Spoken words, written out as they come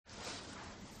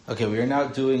Okay, we are now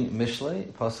doing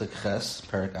Mishlei, Pasuk Ches,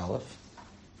 Perek Aleph.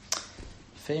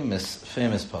 Famous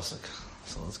Pasuk.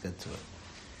 So let's get to it.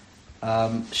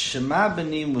 Shema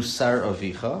b'ni musar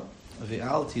avicha,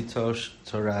 v'al titosh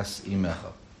toras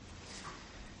imecha.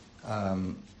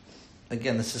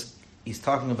 Again, he's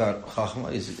talking about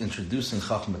Chachma. He's introducing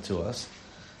Chachma to us.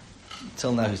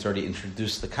 Till now, he's already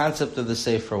introduced the concept of the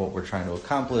Sefer, what we're trying to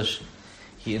accomplish.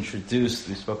 He introduced,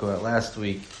 we spoke about last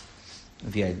week,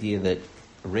 the idea that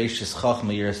Reish is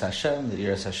Chachma Yiras Hashem, that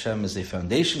Yiras Hashem is a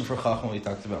foundation for Chachma. We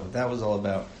talked about what that was all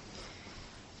about.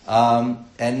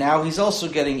 And now he's also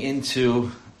getting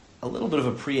into a little bit of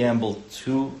a preamble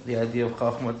to the idea of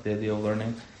Chachma, the idea of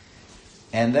learning.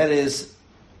 And that is,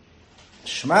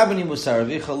 Shema b'ni musar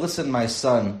avicha, listen, my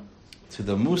son, to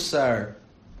the musar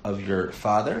of your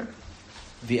father.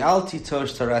 V'al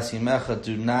titosh taras imecha,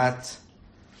 do not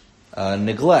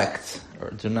neglect, or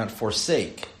do not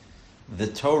forsake the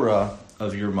Torah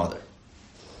of your mother.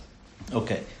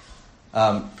 Okay.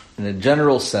 In a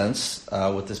general sense,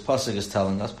 what this pasuk is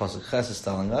telling us, pasuk Ches is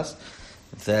telling us,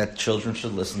 that children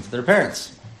should listen to their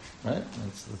parents. Right?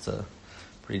 That's a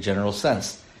pretty general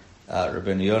sense.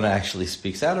 Rabbeinu Yonah actually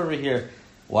speaks out over here.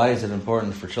 Why is it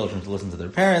important for children to listen to their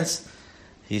parents?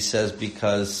 He says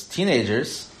because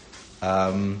teenagers,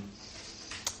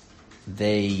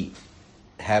 they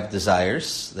have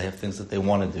desires, they have things that they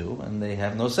want to do, and they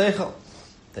have no seichel.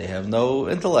 They have no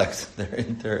intellect.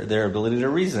 Their ability to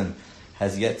reason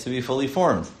has yet to be fully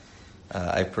formed.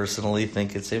 I personally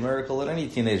think it's a miracle that any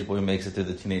teenage boy makes it through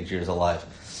the teenage years alive.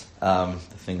 The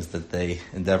things that they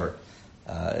endeavor.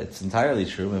 It's entirely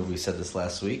true, maybe we said this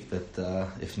last week, that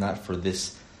if not for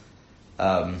this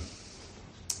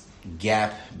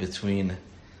gap between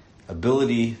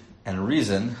ability and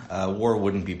reason, war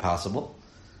wouldn't be possible.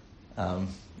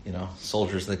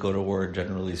 Soldiers that go to war,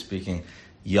 generally speaking,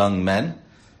 young men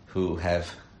who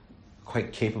have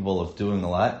quite capable of doing a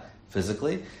lot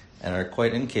physically and are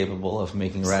quite incapable of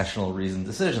making rational, reasoned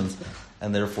decisions,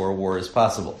 and therefore war is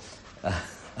possible.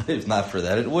 If not for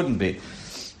that, it wouldn't be.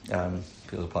 People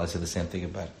would probably say the same thing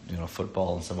about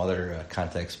football and some other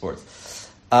contact sports.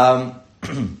 So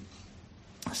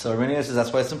Rabbeinu says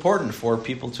that's why it's important for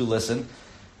people to listen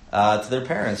to their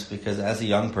parents, because as a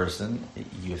young person,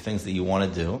 you have things that you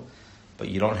want to do, but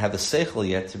you don't have the seichel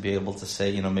yet to be able to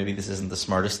say, maybe this isn't the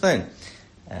smartest thing.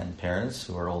 And parents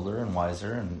who are older and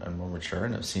wiser and more mature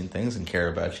and have seen things and care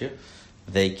about you,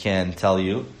 they can tell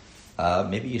you,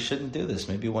 maybe you shouldn't do this.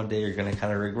 Maybe one day you're going to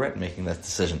kind of regret making that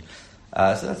decision.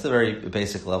 So that's the very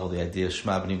basic level, the idea of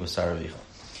Shema b'ni musar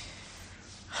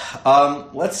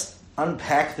avicha. Let's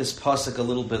unpack this pasuk a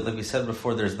little bit. Like we said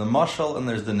before, there's the mashal and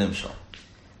there's the nimshal.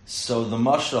 So the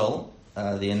mashal,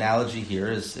 the analogy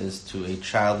here is to a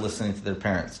child listening to their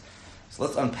parents. So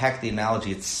let's unpack the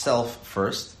analogy itself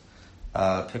first.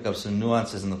 Pick up some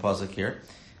nuances in the pasuk here,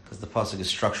 because the pasuk is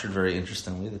structured very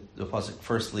interestingly. The pasuk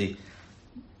firstly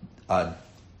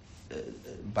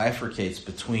bifurcates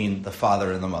between the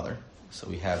father and the mother. So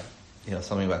we have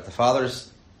something about the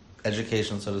father's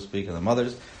education, so to speak, and the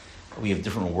mother's. We have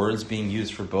different words being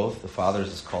used for both. The father's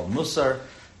is called musar,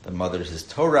 the mother's is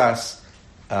toras.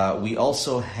 We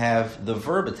also have the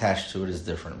verb attached to it is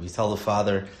different. We tell the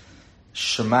father,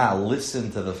 Shema,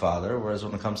 listen to the father, whereas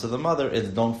when it comes to the mother, it's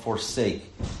don't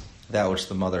forsake that which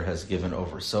the mother has given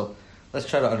over. So let's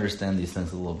try to understand these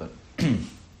things a little bit.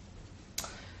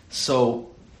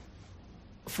 So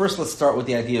first let's start with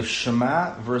the idea of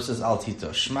Shema versus Al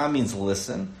Titosh. Shema means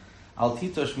listen. Al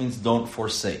Titosh means don't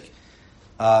forsake.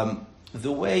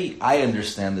 The way I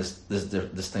understand this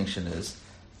distinction is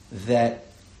that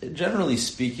generally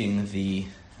speaking,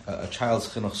 a child's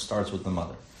chinuch starts with the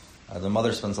mother. The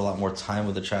mother spends a lot more time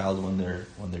with the child when they're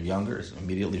younger,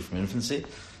 immediately from infancy,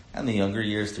 and the younger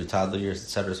years through toddler years,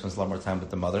 etc., spends a lot more time with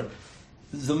the mother.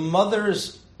 The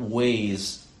mother's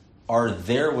ways are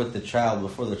there with the child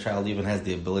before the child even has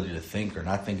the ability to think or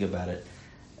not think about it.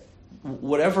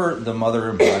 Whatever the mother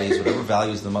embodies, whatever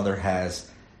values the mother has,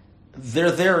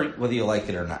 they're there whether you like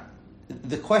it or not.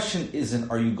 The question isn't,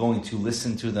 are you going to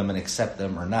listen to them and accept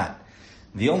them or not?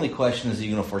 The only question is, are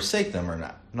you going to forsake them or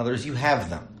not? In other words, you have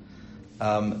them.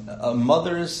 A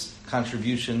mother's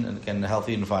contribution, and again, in a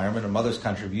healthy environment, a mother's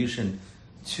contribution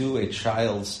to a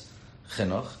child's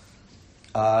chinuch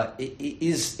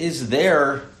is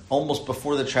there almost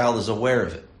before the child is aware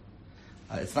of it.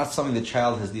 It's not something the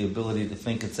child has the ability to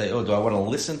think and say, oh, do I want to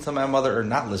listen to my mother or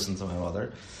not listen to my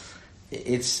mother?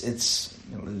 It's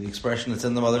the expression that's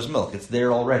in the mother's milk. It's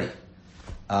there already.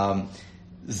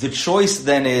 The choice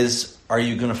then is, are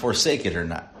you going to forsake it or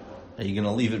not? Are you going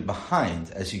to leave it behind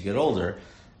as you get older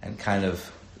and kind of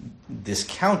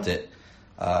discount it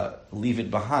leave it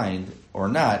behind or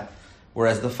not.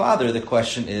 Whereas the father, the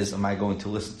question is, am I going to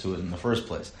listen to it in the first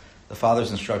place? The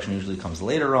father's instruction usually comes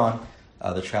later on.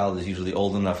 The child is usually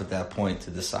old enough at that point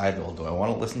to decide, well, do I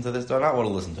want to listen to this? Do I not want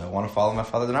to listen to it? Do I want to follow my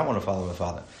father? Do I not want to follow my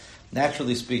father?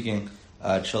 Naturally speaking,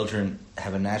 children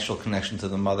have a natural connection to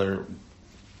the mother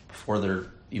before they're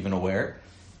even aware.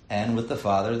 And with the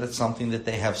father, that's something that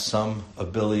they have some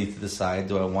ability to decide,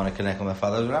 do I want to connect with my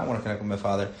father or do I not want to connect with my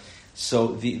father? So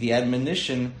the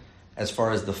admonition as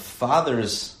far as the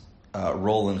father's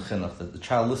role in chinuch, that the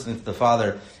child listening to the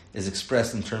father is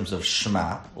expressed in terms of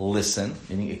shema, listen,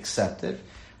 meaning accept it.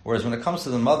 Whereas when it comes to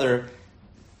the mother,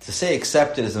 to say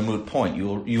accept it is a moot point.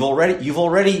 You've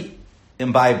already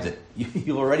imbibed it.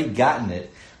 You've already gotten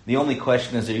it. The only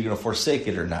question is, are you going to forsake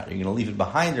it or not? Are you going to leave it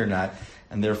behind or not?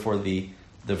 And therefore the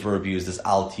verb used is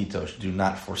al titosh, do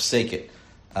not forsake it.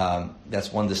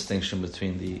 That's one distinction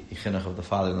between the chinuch of the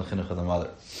father and the chinuch of the mother.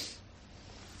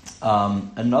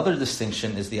 Another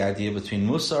distinction is the idea between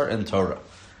musar and Torah.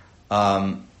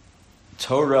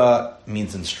 Torah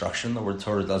means instruction. The word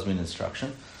Torah does mean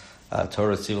instruction.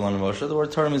 Torah Tzivilon and Moshe. The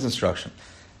word Torah means instruction.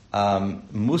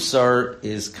 Musar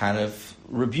is kind of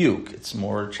rebuke. It's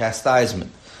more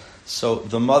chastisement. So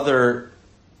the mother,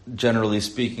 generally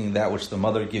speaking, that which the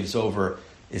mother gives over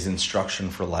is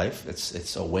instruction for life.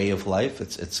 It's a way of life.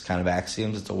 It's kind of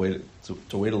axioms. It's a way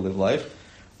to live life.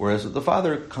 Whereas what the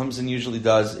father comes and usually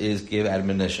does is give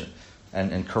admonition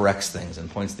and corrects things and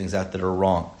points things out that are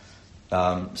wrong.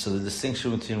 So the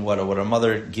distinction between what a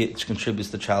mother contributes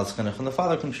to the child's chinuch and the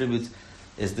father contributes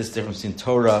is this difference between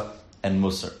Torah and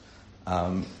Musar.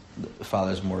 The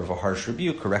father is more of a harsh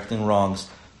rebuke, correcting wrongs,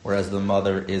 whereas the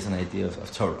mother is an idea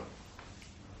of Torah.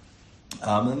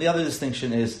 And the other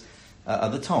distinction is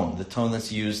the tone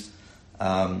that's used.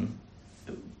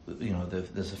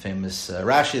 There's a famous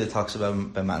Rashi that talks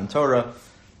about by Matan Torah,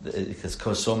 because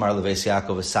Kosomar Leves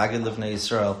Yaakov Esagid Livnei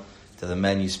Yisrael. To the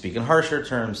men you speak in harsher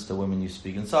terms, to women you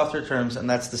speak in softer terms, and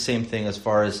that's the same thing as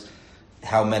far as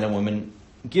how men and women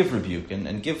give rebuke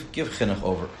and give chinuch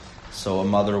over. So a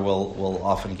mother will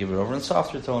often give it over in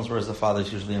softer tones, whereas the father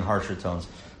is usually in harsher tones.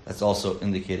 That's also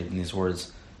indicated in these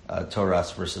words, Torah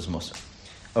versus Musar.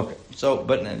 Okay, so,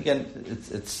 but again,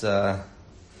 it's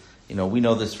we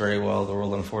know this very well. The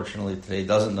world, unfortunately, today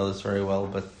doesn't know this very well,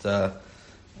 but a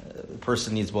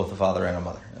person needs both a father and a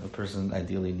mother. A person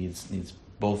ideally needs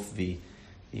both the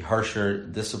harsher,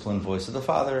 disciplined voice of the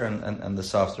father and the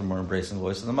softer, more embracing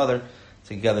voice of the mother.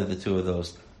 Together, the two of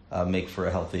those make for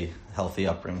a healthy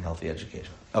upbringing, healthy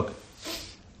education. Okay.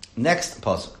 Next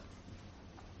pasuk.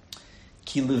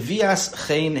 Ki levias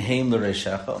chen heim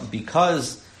l'reishecha,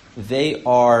 because they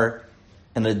are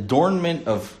an adornment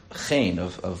of chen,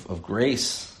 of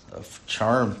grace, of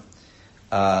charm,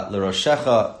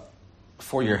 l'roshecha,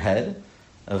 for your head,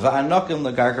 va'anokim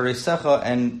l'gargareisecha,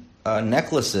 and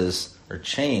necklaces or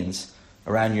chains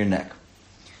around your neck.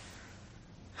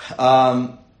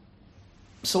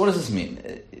 So what does this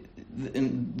mean?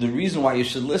 The reason why you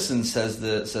should listen, says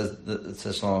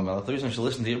Shlomo Melech, the reason you should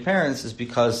listen to your parents is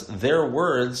because their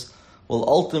words will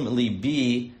ultimately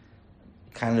be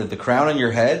kind of the crown on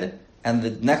your head and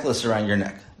the necklace around your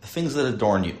neck, the things that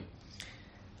adorn you.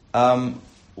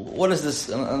 What is this,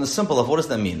 on the simple level, what does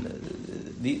that mean?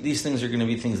 These things are going to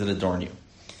be things that adorn you.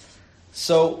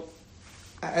 So,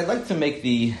 I'd like to make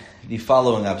the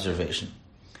following observation.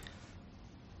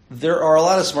 There are a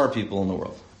lot of smart people in the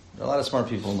world. There are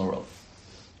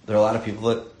a lot of people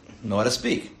that know how to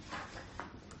speak.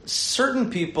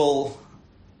 Certain people,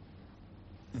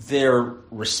 they're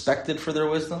respected for their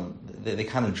wisdom. They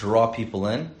kind of draw people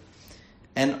in.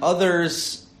 And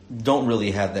others don't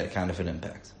really have that kind of an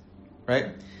impact. Right?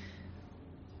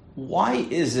 Why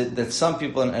is it that some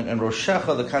people, and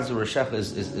Roshecha, the concept of Roshecha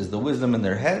is the wisdom in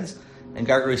their heads, and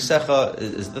Gargarisecha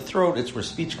is the throat, it's where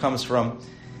speech comes from.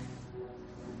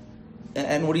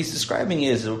 And what he's describing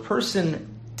is, if a person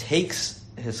takes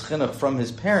his chinuch from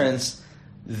his parents,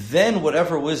 then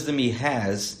whatever wisdom he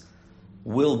has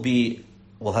will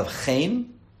have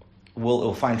chen,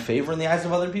 will find favor in the eyes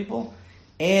of other people,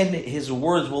 and his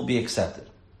words will be accepted.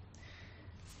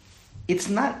 It's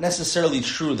not necessarily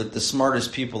true that the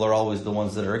smartest people are always the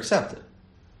ones that are accepted,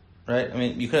 right? I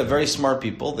mean, you could have very smart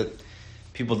people that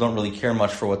people don't really care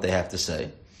much for what they have to say,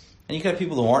 and you could have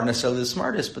people who aren't necessarily the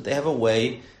smartest, but they have a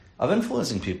way of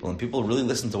influencing people, and people really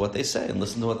listen to what they say and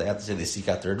listen to what they have to say. They seek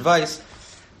out their advice.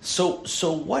 So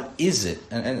what is it?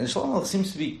 And Shlomo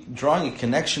seems to be drawing a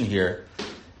connection here.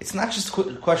 It's not just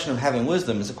a question of having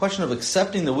wisdom; it's a question of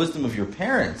accepting the wisdom of your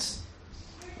parents.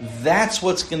 That's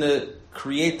what's going to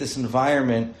create this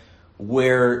environment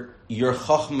where your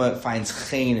chokhmah finds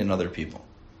chen in other people.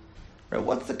 Right?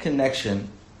 What's the connection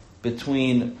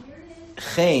between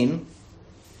chen,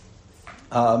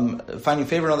 finding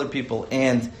favor in other people,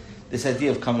 and this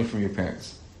idea of coming from your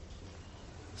parents.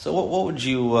 So what would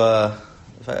you,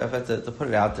 if I had to put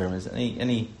it out there, is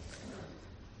any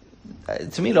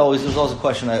to me, there was always a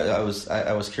question I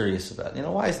was curious about.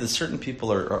 Why is it that certain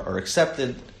people are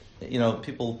accepted?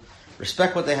 People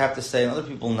respect what they have to say, and other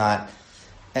people not.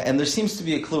 And there seems to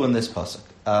be a clue in this pasuk.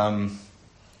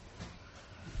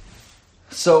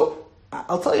 So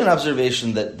I'll tell you an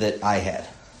observation that I had,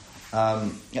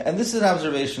 and this is an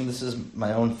observation. This is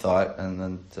my own thought, and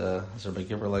then as Rabbi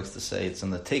Gibber likes to say, it's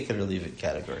in the take it or leave it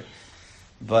category.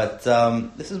 But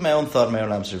this is my own thought, my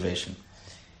own observation.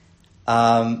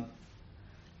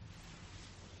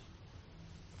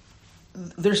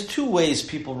 There's two ways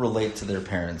people relate to their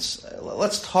parents.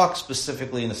 Let's talk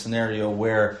specifically in a scenario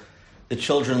where the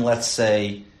children, let's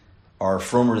say, are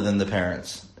frommer than the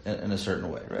parents in a certain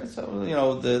way, right? So,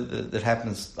 that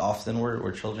happens often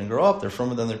where children grow up, they're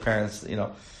frommer than their parents,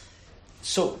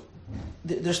 So,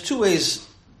 there's two ways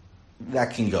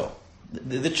that can go.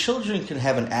 The children can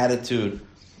have an attitude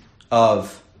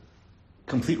of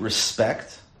complete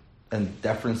respect and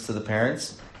deference to the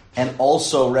parents, and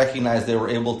also recognize they were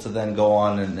able to then go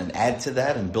on and add to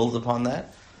that and build upon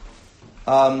that.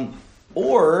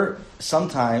 Or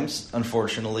sometimes,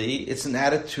 unfortunately, it's an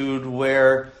attitude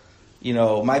where,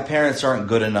 my parents aren't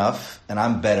good enough and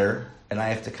I'm better, and I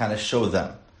have to kind of show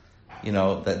them,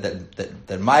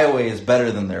 that my way is better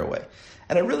than their way.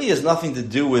 And it really has nothing to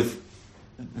do with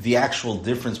the actual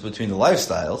difference between the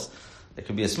lifestyles. It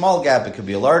could be a small gap, it could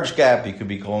be a large gap, you could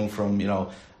be going from,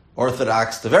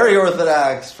 Orthodox to very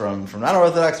Orthodox, from not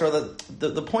Orthodox to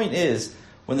the point is,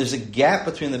 when there's a gap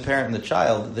between the parent and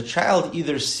the child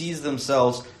either sees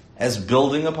themselves as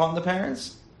building upon the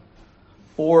parents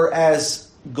or as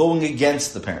going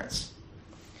against the parents.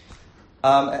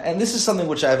 And this is something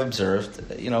which I've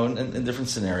observed, in different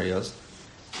scenarios.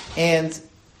 And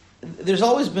there's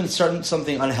always been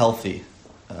something unhealthy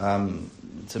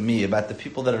to me about the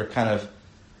people that are kind of,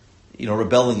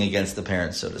 rebelling against the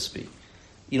parents, so to speak.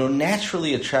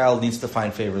 Naturally a child needs to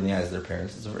find favor in the eyes of their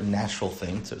parents. It's a very natural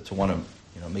thing to want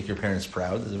to, make your parents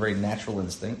proud. It's a very natural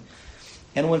instinct.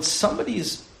 And when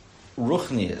somebody's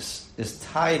ruchnius is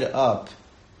tied up,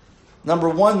 number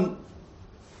one,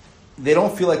 they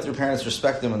don't feel like their parents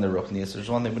respect them in their ruchnius. There's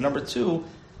one thing. But number two,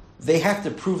 they have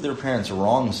to prove their parents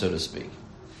wrong, so to speak.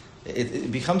 It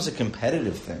becomes a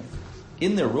competitive thing.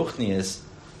 In their ruchnius,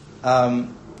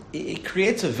 it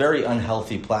creates a very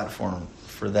unhealthy platform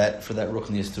for that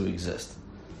ruchnius to exist.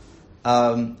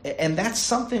 And that's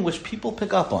something which people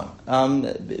pick up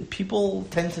on. People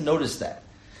tend to notice that.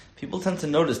 People tend to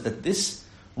notice that this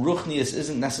ruchnius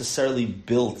isn't necessarily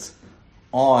built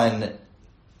on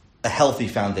a healthy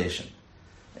foundation.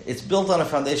 It's built on a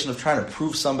foundation of trying to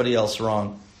prove somebody else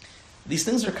wrong. These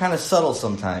things are kind of subtle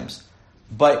sometimes,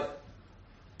 but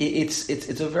it's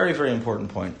a very, very important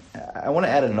point. I want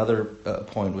to add another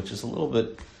point, which is a little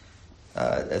bit,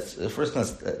 first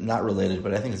that's not related,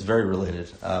 but I think it's very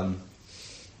related.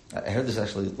 I heard this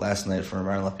actually last night from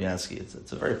Aaron Lapiansky.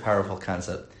 It's a very powerful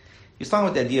concept. He's talking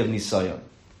about the idea of nisayon.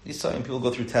 Nisayon, people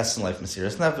go through tests in life,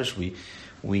 Mesiras Nefesh.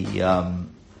 We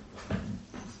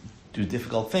do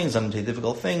difficult things, undertake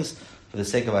difficult things for the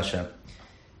sake of Hashem.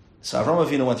 So Avraham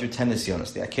Avinu went through 10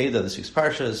 nisyonos. The Akedah, this week's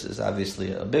parsha, is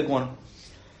obviously a big one.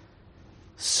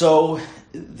 So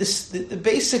the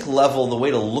basic level, the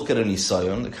way to look at a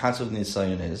nisayon, the concept of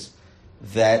nisayon is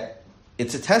that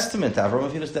it's a testament to Avraham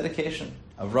Avinu's dedication.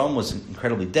 Avraham was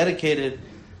incredibly dedicated.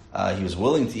 He was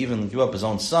willing to even give up his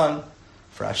own son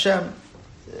for Hashem.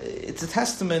 It's a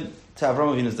testament to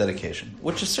Avraham Avinu's dedication,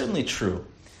 which is certainly true.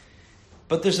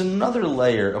 But there's another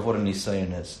layer of what a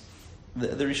nisayon is. The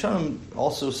Rishonim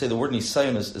also say the word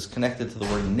nisayon is connected to the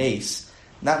word nes,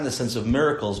 not in the sense of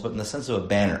miracles, but in the sense of a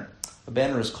banner. A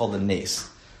banner is called a nes.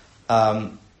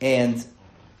 And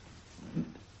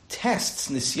tests,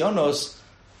 nisyonos,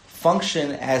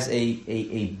 function as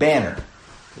a banner.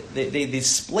 They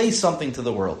display something to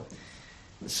the world.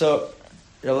 So,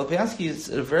 Rabbi Lapiansky is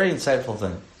a very insightful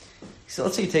thing. So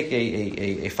let's say you take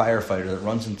a firefighter that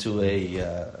runs into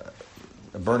a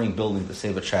burning building to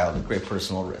save a child at great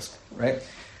personal risk, right?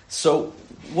 So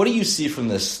what do you see from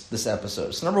this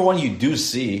episode? So number one, you do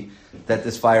see that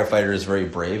this firefighter is very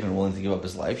brave and willing to give up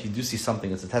his life. You do see something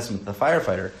that's a testament to the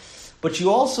firefighter. But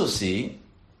you also see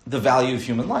the value of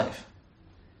human life.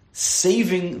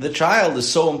 Saving the child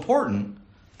is so important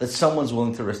that someone's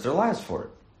willing to risk their lives for it,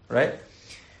 right?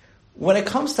 When it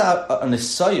comes to a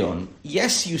nisayon,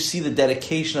 yes, you see the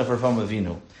dedication of Avraham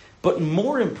Avinu, but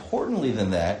more importantly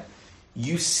than that,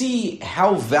 you see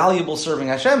how valuable serving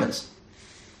Hashem is.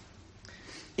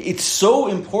 It's so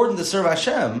important to serve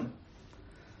Hashem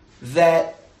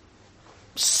that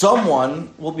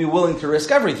someone will be willing to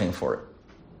risk everything for it.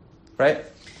 Right?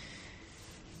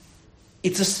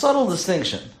 It's a subtle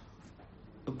distinction,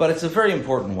 but it's a very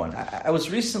important one. I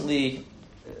was recently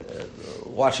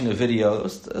watching a video. I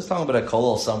was talking about a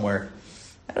kollel somewhere.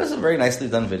 It was a very nicely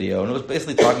done video, and it was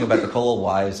basically talking about the kollel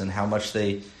wives and how much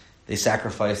they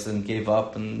sacrificed and gave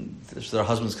up, and so their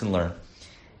husbands can learn.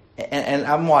 And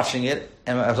I'm watching it,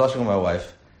 and I was watching with my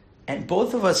wife, and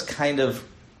both of us kind of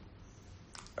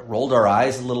rolled our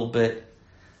eyes a little bit.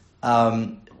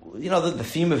 The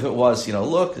theme of it was,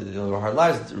 look, our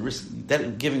lives,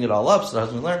 giving it all up so the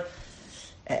husband learn.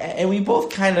 And we both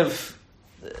kind of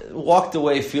walked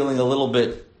away feeling a little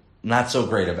bit not so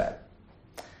great about it.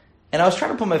 And I was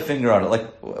trying to put my finger on it, like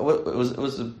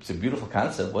it's a beautiful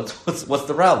concept. What's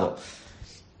the problem?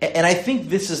 And I think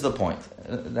this is the point.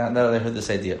 Now that I heard this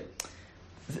idea,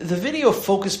 the video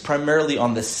focused primarily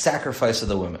on the sacrifice of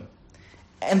the women,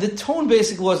 and the tone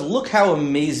basically was, look how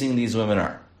amazing these women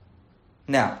are.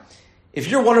 Now, if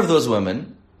you're one of those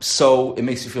women, so it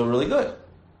makes you feel really good,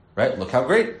 right? Look how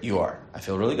great you are. I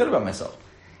feel really good about myself.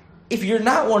 If you're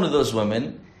not one of those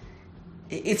women,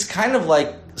 it's kind of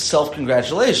like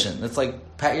self-congratulation. It's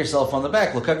like pat yourself on the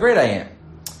back. Look how great I am.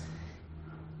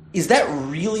 Is that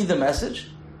really the message?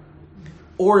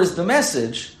 Or is the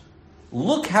message,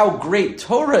 look how great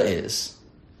Torah is,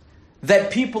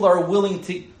 that people are willing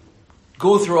to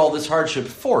go through all this hardship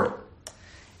for it?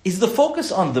 Is the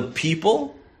focus on the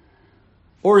people,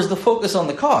 or is the focus on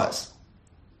the cause?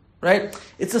 Right?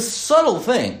 It's a subtle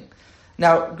thing.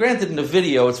 Now, granted, in a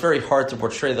video, it's very hard to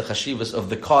portray the chashivas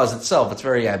of the cause itself. It's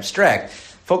very abstract.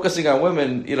 Focusing on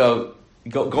women,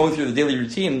 going through the daily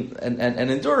routine and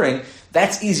enduring,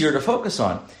 that's easier to focus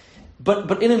on.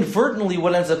 But inadvertently,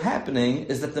 what ends up happening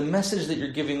is that the message that you're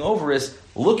giving over is,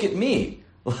 look at me.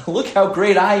 Look how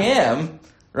great I am,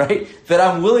 right? That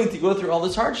I'm willing to go through all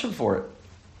this hardship for it.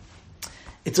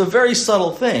 It's a very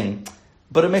subtle thing,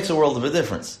 but it makes a world of a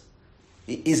difference.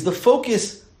 Is the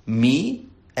focus me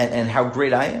and how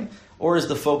great I am, or is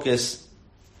the focus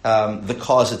the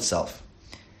cause itself?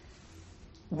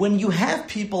 When you have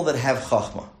people that have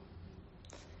chachma,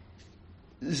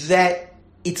 that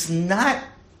it's not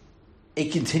a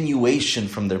continuation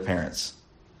from their parents.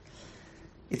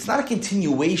 It's not a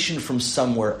continuation from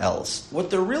somewhere else. What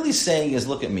they're really saying is,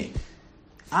 look at me.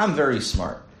 I'm very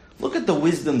smart. Look at the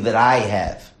wisdom that I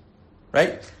have,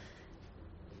 right?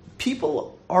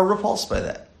 People are repulsed by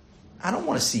that. I don't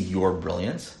want to see your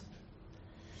brilliance.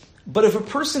 But if a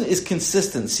person is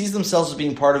consistent, sees themselves as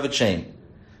being part of a chain,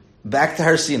 back to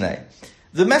Har Sinai,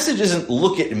 the message isn't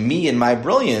look at me and my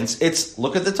brilliance, it's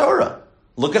look at the Torah.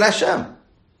 Look at Hashem,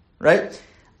 right?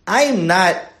 I'm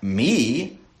not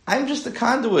me. I'm just a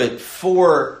conduit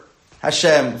for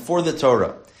Hashem, for the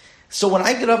Torah. So when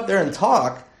I get up there and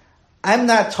talk, I'm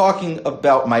not talking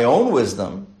about my own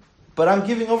wisdom, but I'm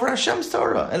giving over Hashem's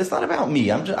Torah, and it's not about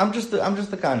me. I'm just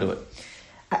the conduit.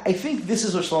 I think this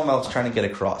is what Shlomo Melech is trying to get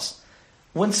across.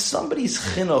 When somebody's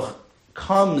chinuch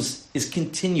is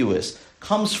continuous,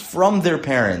 comes from their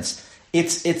parents,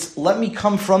 it's let me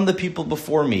come from the people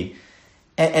before me,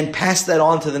 and pass that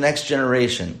on to the next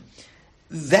generation.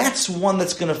 That's one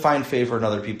that's going to find favor in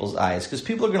other people's eyes, because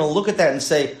people are going to look at that and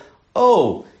say,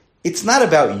 oh, it's not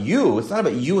about you. It's not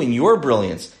about you and your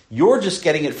brilliance. You're just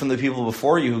getting it from the people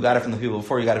before you, who got it from the people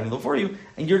before you, got it from the before you,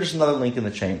 and you're just another link in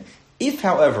the chain. If,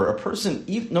 however, a person,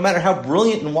 no matter how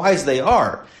brilliant and wise they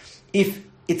are, if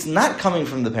it's not coming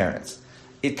from the parents,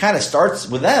 it kind of starts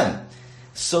with them.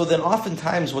 So then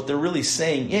oftentimes what they're really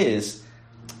saying is,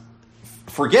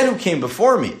 forget who came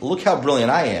before me. Look how brilliant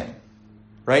I am.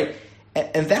 Right?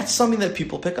 And that's something that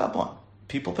people pick up on.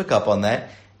 People pick up on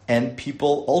that. And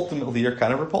people ultimately are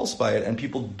kind of repulsed by it, and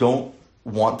people don't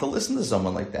want to listen to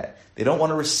someone like that. They don't want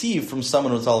to receive from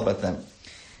someone who's all about them.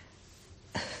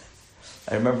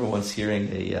 I remember once hearing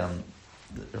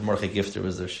Mordechai Gifter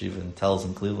was their shiva in Tells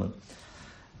in Cleveland,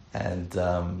 and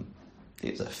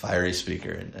he was a fiery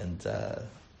speaker, and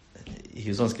he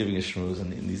was once giving a shmooze,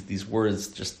 and these words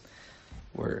just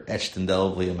were etched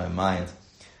indelibly in my mind.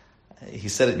 He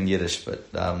said it in Yiddish, but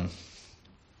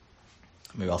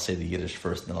maybe I'll say the Yiddish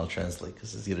first, and then I'll translate,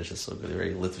 because his Yiddish is so good,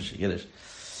 very Litvish Yiddish.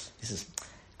 He says,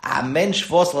 a Mensch,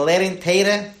 was lernt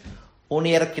Teire, und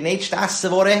knecht das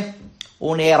Wore,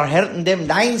 und hört in dem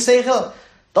Dein Sechel,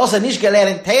 dass nicht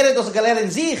gelernt Teire, dass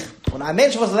gelernt sich. Und a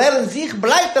Mensch, was lernt sich,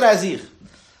 bleibt sich.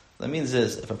 That means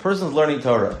this, if a person is learning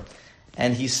Torah,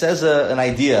 and he says an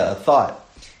idea, a thought,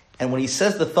 and when he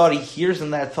says the thought, he hears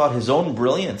in that thought his own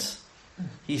brilliance,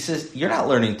 he says, you're not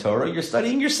learning Torah, you're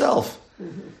studying yourself.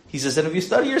 He says, and if you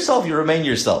study yourself, you remain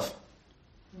yourself.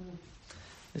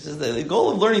 He says the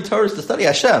goal of learning Torah is to study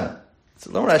Hashem. To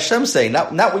learn what Hashem's saying,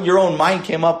 not what your own mind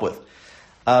came up with.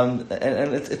 And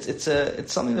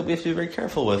it's something that we have to be very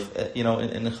careful with,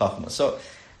 in the Chachma. So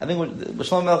I think what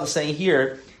Shlomo Melech is saying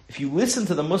here, if you listen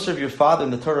to the Musar of your father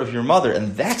and the Torah of your mother,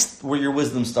 and that's where your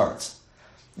wisdom starts,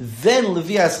 then it's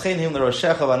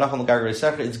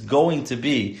going to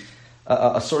be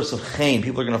a source of chen.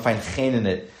 People are going to find chen in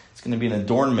it. It's going to be an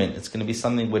adornment. It's going to be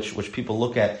something which people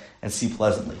look at and see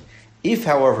pleasantly. If,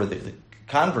 however, the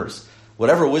converse,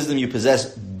 whatever wisdom you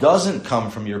possess doesn't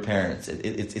come from your parents,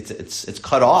 it's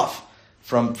cut off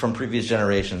from previous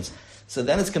generations, so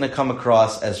then it's going to come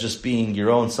across as just being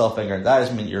your own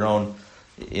self-aggrandizement, your own,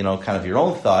 kind of your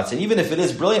own thoughts. And even if it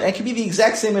is brilliant, it can be the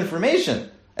exact same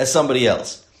information as somebody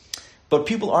else. But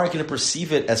people aren't going to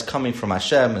perceive it as coming from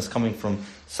Hashem, as coming from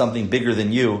something bigger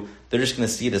than you. They're just going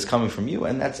to see it as coming from you,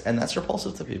 and that's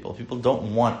repulsive to people. People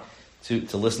don't want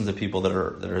to listen to people that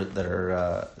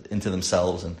are into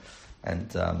themselves and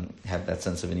have that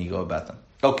sense of an ego about them.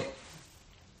 Okay.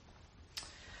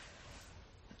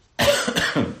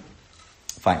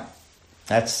 Fine.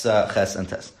 That's Ches and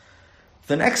Tes.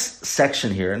 The next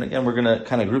section here, and again, we're going to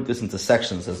kind of group this into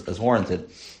sections as warranted.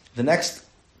 The next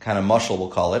kind of mushal, we'll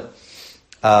call it,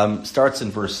 starts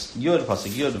in verse Yud,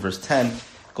 Pasuk Yud, verse 10,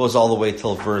 goes all the way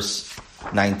till verse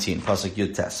 19, Pasuk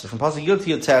Yud Tes. So from Pasuk Yud to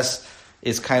Yud Tes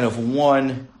is kind of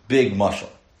one big mushal.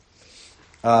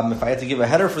 If I had to give a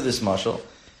header for this mushal,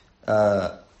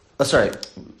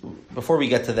 before we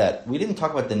get to that, we didn't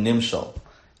talk about the nimshal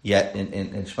yet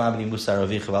in Shema b'ni Musar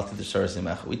Avicha v'al tidashar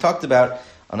zimecha. We talked about,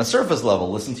 on a surface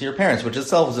level, listen to your parents, which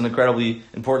itself is an incredibly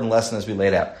important lesson as we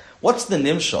laid out. What's the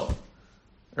nimshal?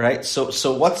 Right? So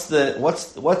what's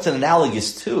an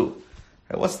analogous to?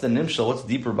 Right? What's the nimshal? What's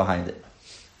deeper behind it?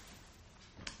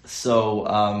 So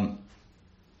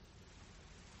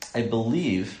I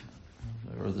believe,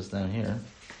 I wrote this down here.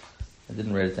 I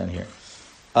didn't write it down here.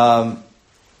 I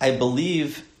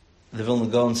believe the Vilna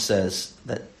Gaon says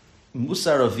that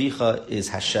Musar Avicha is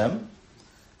Hashem.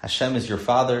 Hashem is your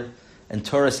father, and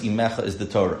Torah's Imecha is the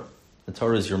Torah. The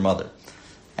Torah is your mother.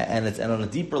 And on a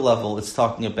deeper level, it's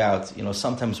talking about,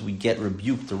 sometimes we get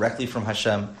rebuked directly from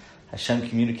Hashem. Hashem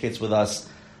communicates with us.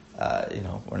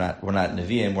 We're not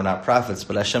Nevi'im, we're not prophets,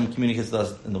 but Hashem communicates with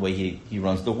us in the way He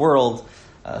runs the world,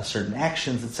 certain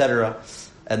actions, etc.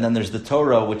 And then there's the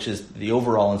Torah, which is the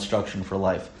overall instruction for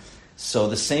life. So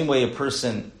the same way a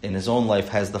person in his own life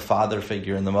has the father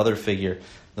figure and the mother figure,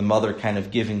 the mother kind of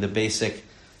giving the basic,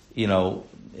 in a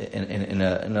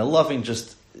loving,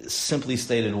 just simply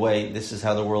stated way, this is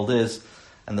how the world is,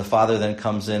 and the father then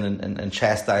comes in and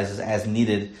chastises as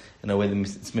needed in a way that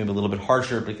it's maybe a little bit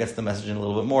harsher, but gets the message in a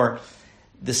little bit more.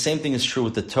 The same thing is true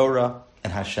with the Torah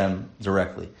and Hashem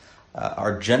directly.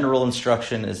 Our general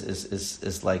instruction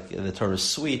is like the Torah is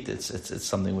sweet. It's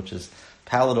something which is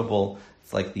palatable.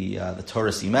 It's like the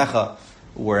Torah Simecha,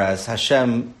 whereas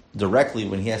Hashem directly,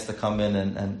 when He has to come in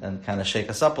and kind of shake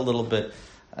us up a little bit,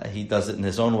 He does it in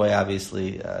His own way,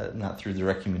 obviously, not through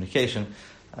direct communication,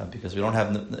 because we don't have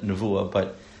nevuah,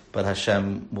 but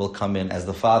Hashem will come in as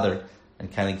the Father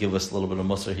and kind of give us a little bit of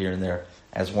musar here and there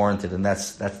as warranted, and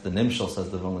that's the nimshal, says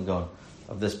the Vilna Gaon,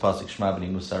 of this pasuk, Shema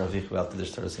b'ni Musar Avicha v'al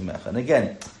tidashar Torah zimecha. And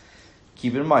again,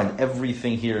 keep in mind,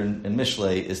 everything here in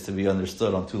Mishlei is to be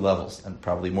understood on two levels, and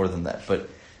probably more than that. But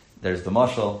there's the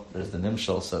mashal, there's the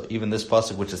nimshal, so even this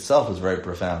pasuk, which itself is very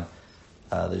profound,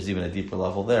 there's even a deeper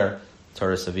level there.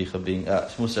 Torah Avicha being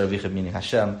Musar Avicha meaning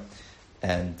Hashem,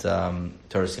 and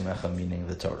Torah Simecha meaning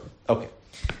the Torah. Okay,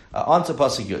 on to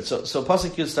pasuk Yud. So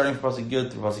pasuk Yud, starting from pasuk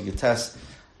Yud through pasuk Yud Tes,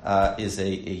 is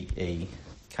a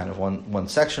kind of one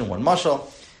section, one mashal.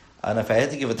 And if I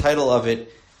had to give a title of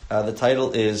it, the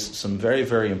title is some very,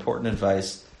 very important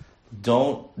advice.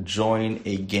 Don't join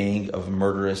a gang of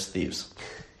murderous thieves.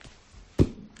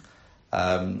 Good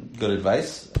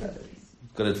advice.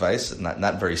 Good advice.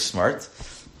 Not very smart.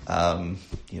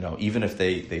 Even if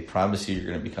they promise you you're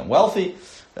going to become wealthy,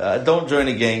 don't join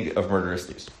a gang of murderous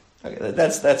thieves. Okay,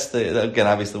 that's the, again,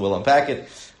 obviously we'll unpack it,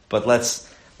 but let's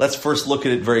first look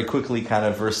at it very quickly, kind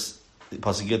of verse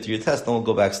pasuk Yud through your test, then we'll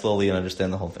go back slowly and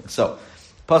understand the whole thing. So,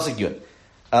 pasuk Yud,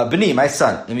 B'ni, my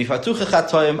son,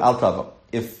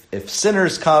 if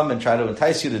sinners come and try to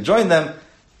entice you to join them,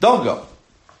 don't go.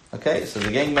 Okay, so the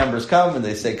gang members come and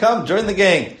they say, "Come, join the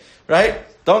gang," right?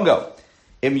 Don't go.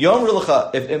 If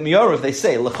they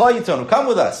say, "L'cha yitonu, come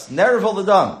with us," Nerev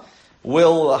l'dam,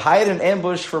 we'll hide in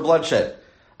ambush for bloodshed.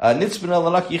 Nitzbena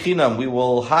l'nak yichinam, we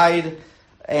will hide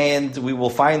and we will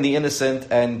find the innocent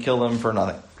and kill them for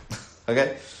nothing.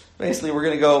 Okay, basically, we're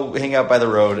going to go hang out by the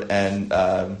road and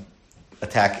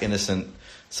attack innocent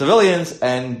civilians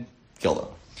and kill them.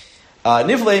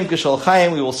 Nivleim kishol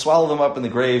chayim, we will swallow them up in the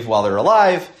grave while they're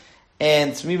alive.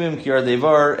 And Tzmimim kiyar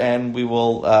devar, and we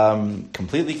will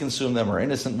completely consume them, or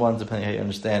innocent ones, depending how you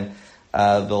understand.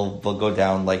 They'll go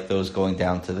down like those going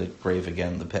down to the grave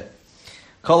again, the pit.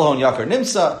 Kolhon yakar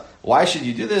nimsa. Why should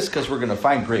you do this? Because we're going to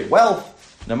find great wealth.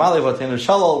 Namale vatenu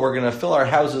shalol. We're going to fill our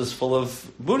houses full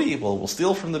of booty. We'll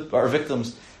steal from our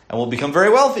victims, and we'll become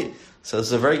very wealthy. So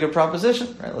it's a very good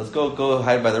proposition, right? Let's go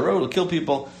hide by the road. We'll kill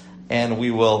people, and we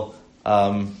will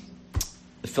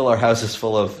fill our houses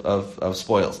full of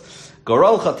spoils.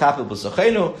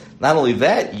 Not only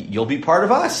that, you'll be part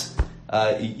of us.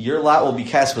 Your lot will be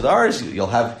cast with ours. You'll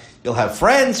have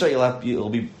friends, right? You'll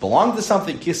belong to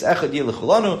something.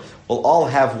 We'll all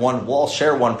have one. We'll all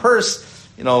share one purse.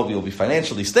 You'll be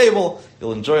financially stable.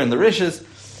 You'll enjoy in the riches.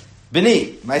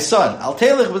 Bini, my son, al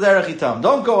telech b'derech itam.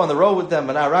 Don't go on the road with them.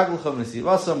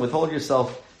 Withhold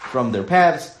yourself from their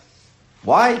paths.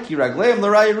 Why? Ki ragleim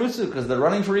l'raya rusu, because they're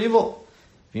running for evil.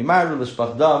 V'maru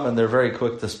l'shpach, and they're very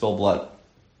quick to spill blood.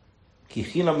 Ki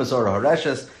chinam mizor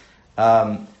hareshes.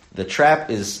 The trap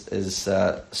is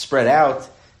spread out,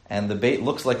 and the bait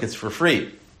looks like it's for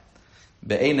free.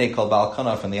 Be'enei kol bal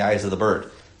kanaf, in the eyes of the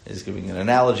bird. He's giving an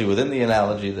analogy within the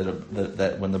analogy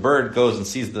that when the bird goes and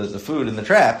sees the food in the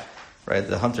trap, right?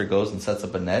 The hunter goes and sets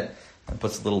up a net and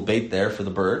puts a little bait there for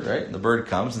the bird, right? And the bird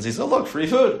comes and sees, oh look, free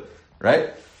food,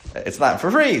 right? It's not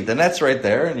for free. The net's right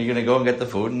there, and you're going to go and get the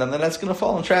food, and then the net's going to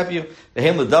fall and trap you.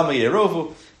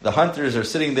 The hunters are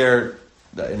sitting there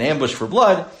in ambush for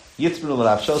blood.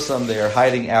 They are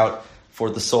hiding out for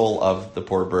the soul of the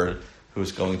poor bird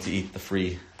who's going to eat the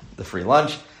free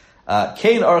lunch. Such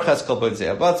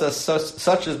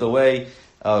is the way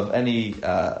of any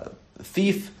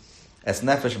thief. As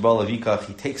nefesh ba'al avikach,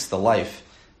 he takes the life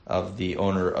of the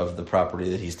owner of the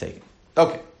property that he's taking.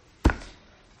 Okay.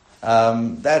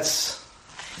 That's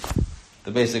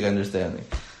the basic understanding.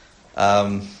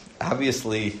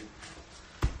 Obviously,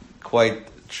 quite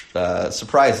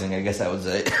surprising, I guess I would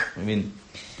say. I mean,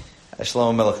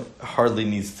 Shlomo Melech hardly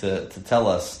needs to tell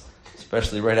us,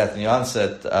 especially right at the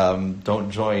onset, don't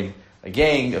join a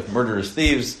gang of murderous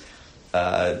thieves.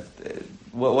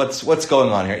 What's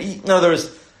going on here?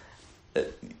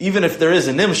 Even if there is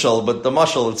a nimshal, but the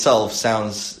mashal itself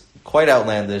sounds quite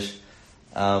outlandish.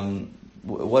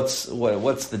 What's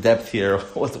the depth here?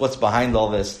 What's behind all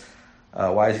this?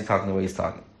 Why is he talking the way he's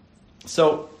talking?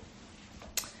 So,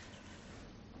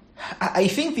 I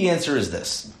think the answer is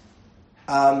this.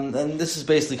 And this is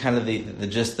basically kind of the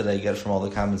gist that I get from all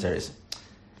the commentaries.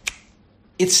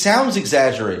 It sounds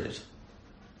exaggerated.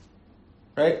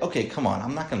 Right? Okay, come on.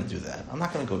 I'm not going to do that. I'm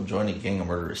not going to go join a gang of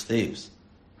murderous thieves.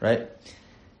 Right?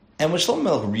 And what Shlomo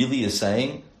Melech really is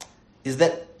saying is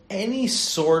that any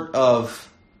sort of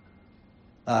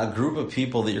group of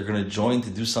people that you're going to join to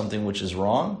do something which is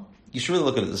wrong, you should really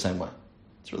look at it the same way.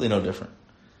 It's really no different.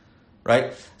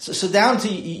 Right? So down to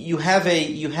you have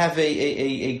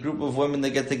a group of women that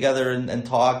get together and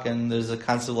talk, and there's a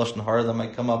constant lashon hara that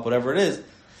might come up, whatever it is.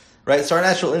 Right? So our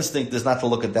natural instinct is not to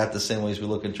look at that the same way as we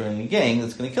look at joining a gang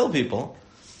that's going to kill people.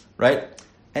 Right?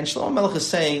 And Shlomo Melech is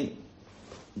saying,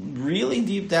 really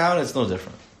deep down, it's no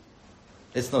different.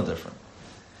 It's no different.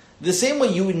 The same way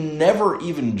you would never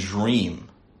even dream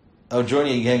of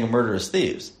joining a gang of murderous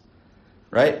thieves.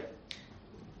 Right?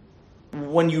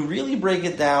 When you really break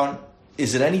it down,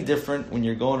 is it any different when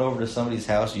you're going over to somebody's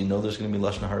house, you know there's going to be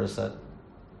lashon hara said?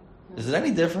 Is it any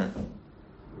different?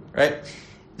 Right?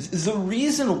 The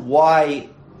reason why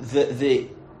the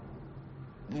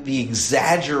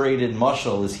exaggerated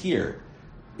mashal is here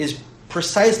is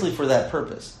precisely for that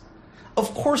purpose.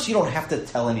 Of course you don't have to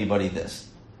tell anybody this.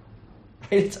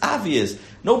 Right? It's obvious.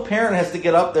 No parent has to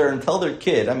get up there and tell their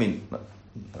kid, I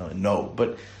don't know,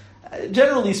 but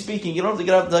generally speaking, you don't have to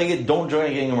get up and tell your kid, don't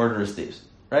join a gang of murderous thieves.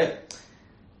 Right?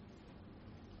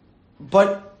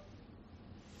 But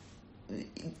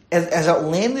as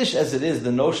outlandish as it is,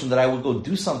 the notion that I would go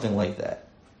do something like that,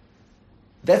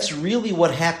 that's really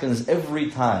what happens every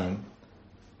time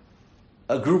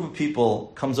a group of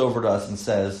people comes over to us and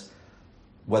says,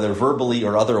 whether verbally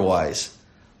or otherwise,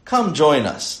 come join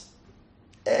us.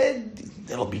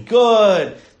 It'll be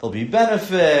good. There'll be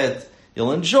benefit.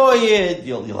 You'll enjoy it.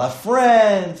 You'll have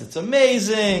friends. It's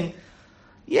amazing.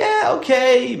 Yeah,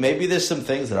 okay, maybe there's some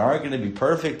things that aren't going to be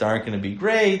perfect, aren't going to be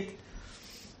great.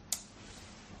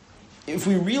 If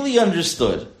we really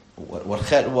understood what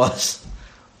Chet was,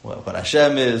 what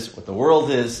Hashem is, what the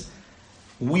world is,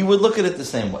 we would look at it the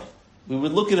same way. We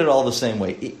would look at it all the same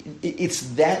way. It's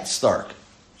that stark.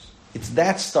 It's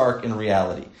that stark in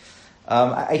reality.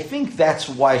 I think that's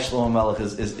why Shlomo Melech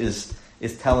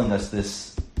is telling us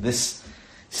this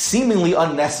seemingly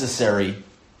unnecessary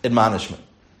admonishment.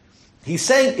 He's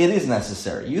saying it is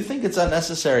necessary. You think it's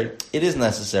unnecessary. It is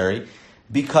necessary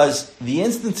because the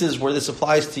instances where this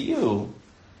applies to you,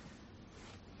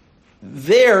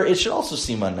 there it should also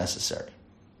seem unnecessary.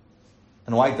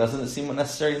 And why doesn't it seem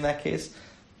unnecessary in that case?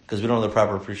 Because we don't have the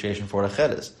proper appreciation for what a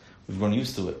ched is. We've grown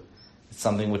used to it. It's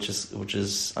something which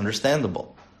is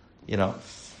understandable.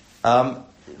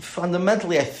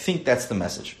 Fundamentally, I think that's the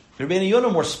message. Rabbeinu Yonah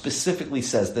more specifically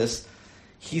says this.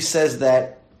 He says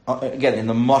that, again, in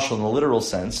the mashal, in the literal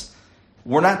sense,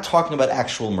 we're not talking about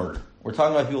actual murder. We're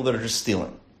talking about people that are just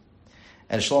stealing.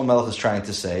 And Shlomo Melech is trying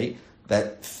to say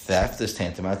that theft is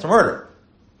tantamount to murder.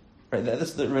 Right?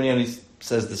 Rabbeinu Yonah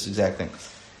says this exact thing.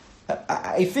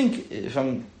 I think, if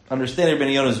I'm understanding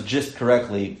Rabbeinu Yonah's gist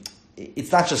correctly,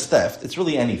 it's not just theft, it's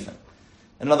really anything.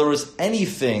 In other words,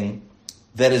 anything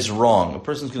that is wrong, a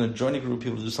person's going to join a group of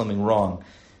people to do something wrong,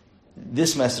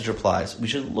 this message applies. We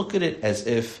should look at it as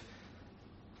if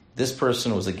this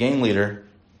person was a gang leader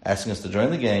asking us to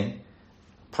join the gang,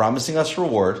 promising us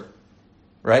reward,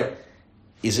 right?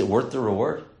 Is it worth the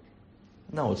reward?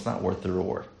 No, it's not worth the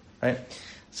reward, right?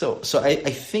 So I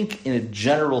think in a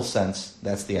general sense,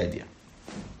 that's the idea.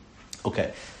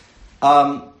 Okay.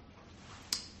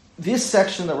 This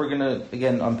section that we're going to,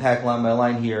 again, unpack line by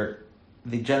line here,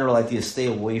 the general idea is stay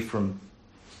away from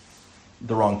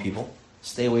the wrong people,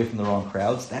 stay away from the wrong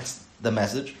crowds. That's the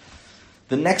message.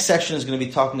 The next section is going to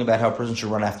be talking about how a person should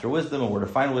run after wisdom and where to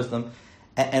find wisdom.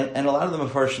 And a lot of the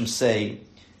Mefarshim say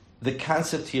the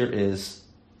concept here is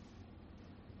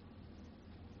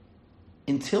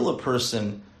until a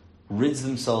person rids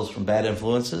themselves from bad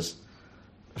influences,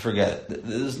 forget it.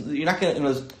 You're not going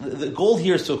to. The goal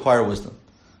here is to acquire wisdom.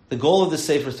 The goal of this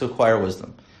sefer is to acquire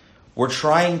wisdom. We're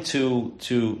trying to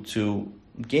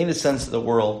gain a sense of the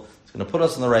world. It's going to put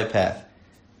us on the right path.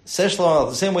 Says Shlomo,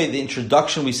 the same way the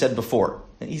introduction we said before.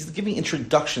 And he's giving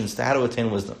introductions to how to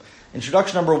attain wisdom.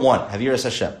 Introduction number 1, have Yiras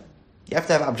Hashem. You have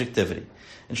to have objectivity.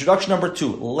 Introduction number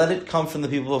 2, let it come from the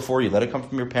people before you. Let it come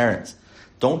from your parents.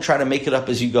 Don't try to make it up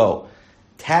as you go.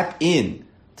 Tap in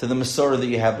to the Masorah that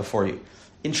you have before you.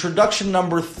 Introduction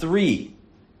number 3,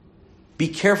 be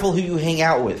careful who you hang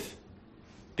out with.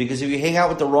 Because if you hang out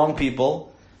with the wrong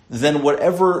people, then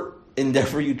whatever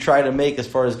endeavor you try to make as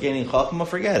far as gaining chachma,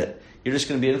 forget it. You're just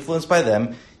going to be influenced by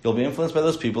them. You'll be influenced by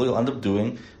those people. You'll end up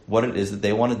doing what it is that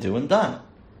they want to do and done.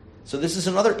 So this is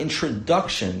another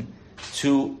introduction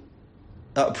to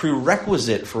a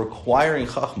prerequisite for acquiring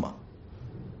chachma.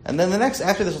 And then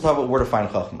after this, we'll talk about where to find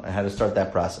chachma and how to start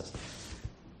that process.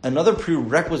 Another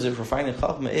prerequisite for finding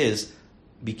chachma is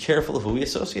be careful of who we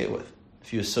associate with.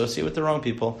 If you associate with the wrong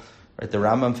people, right? The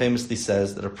Rambam famously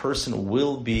says that a person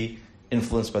will be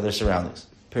influenced by their surroundings.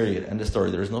 Period. End of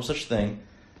story. There is no such thing.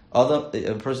 The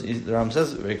Rambam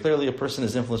says very clearly, a person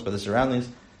is influenced by the surroundings,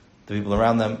 the people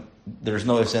around them. There's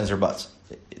no ifs, ands, or buts.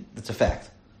 It's a fact.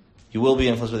 You will be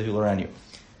influenced by the people around you.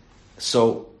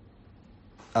 So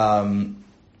Shlomo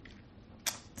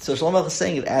Melech is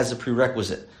saying it as a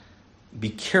prerequisite. Be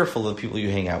careful of the people you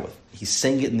hang out with. He's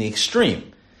saying it in the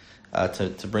extreme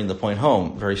to bring the point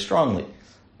home very strongly.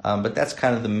 But that's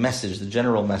kind of the message, the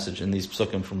general message in these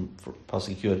psukim from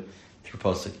Pasuk Yud through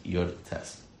Pasuk Yud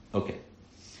Tes. Okay.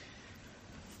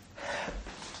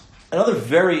 Another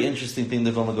very interesting thing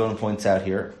the Vilna Gaon points out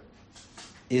here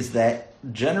is that,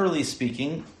 generally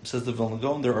speaking, says the Vilna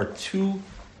Gaon, there are 2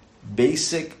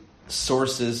 basic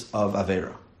sources of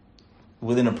Avera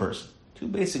within a person. 2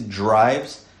 basic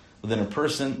drives within a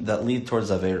person that lead towards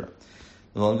Avera.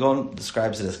 The Vilna Gaon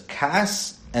describes it as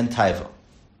kas and taiva,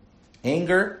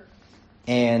 anger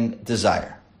and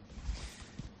desire.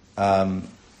 Chaim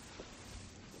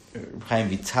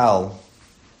Vital,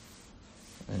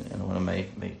 and one of my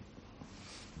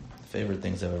favorite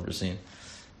things I've ever seen,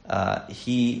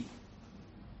 he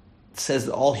says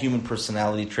that all human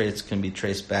personality traits can be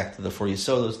traced back to the 4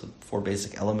 Yesodos, the 4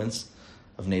 basic elements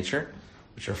of nature,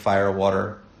 which are fire,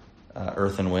 water,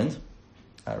 earth, and wind.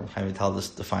 Chaim Vital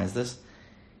defines this.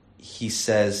 He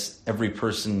says every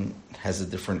person has a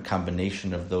different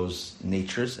combination of those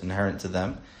natures inherent to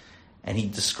them, and he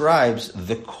describes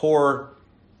the core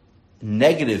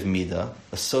negative midah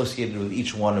associated with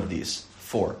each one of these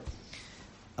 4.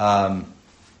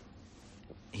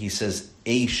 He says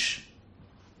Eish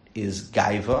is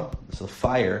gaiva, so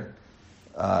fire.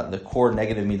 The core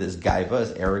negative midah is gaiva,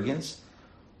 is arrogance,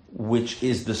 which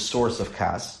is the source of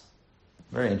kas.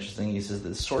 Very interesting. He says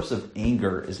the source of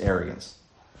anger is arrogance.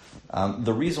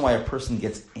 The reason why a person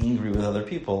gets angry with other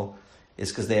people is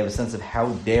because they have a sense of how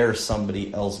dare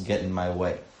somebody else get in my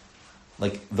way.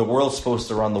 Like the world's supposed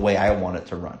to run the way I want it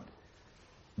to run.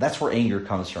 That's where anger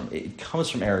comes from. It comes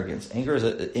from arrogance. Anger is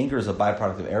a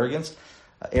byproduct of arrogance.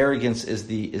 Arrogance is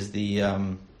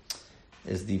the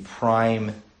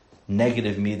prime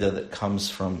negative midah that comes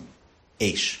from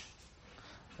Eish.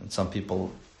 And some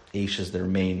people, Eish is their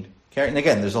main character. And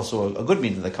again, there's also a good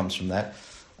midah that comes from that.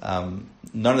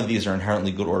 None of these are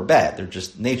inherently good or bad. They're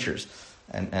just natures.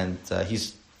 And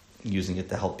he's using it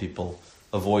to help people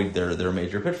avoid their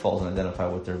major pitfalls and identify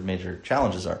what their major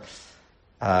challenges are.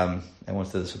 I went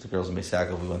through this with the girls in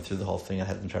Meisakov. We went through the whole thing. I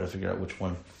had them try to figure out which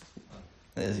one.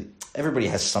 Everybody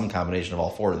has some combination of all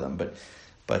four of them,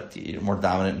 but you're more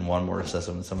dominant in one, more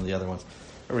obsessive in some of the other ones.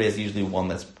 Everybody has usually one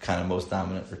that's kind of most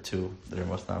dominant, or two that are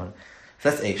most dominant.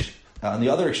 So that's Eish. On the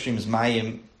other extremes,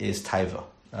 Mayim is Taiva.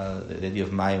 The idea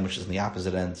of Mayim, which is in the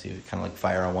opposite end, so you kind of like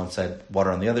fire on one side,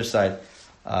 water on the other side.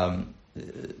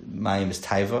 Mayim is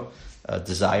Taiva,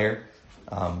 desire,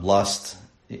 lust.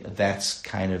 That's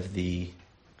kind of the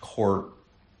core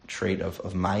trait of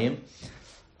Mayim.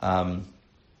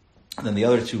 And then the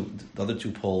other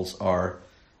two poles are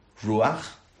Ruach,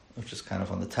 which is kind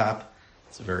of on the top.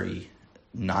 It's a very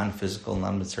non-physical,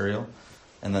 non-material.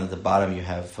 And then at the bottom you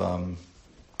have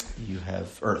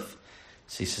Earth.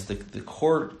 So he says the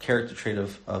core character trait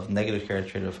of negative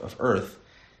character trait of Earth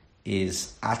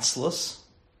is atzlus,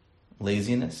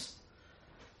 laziness,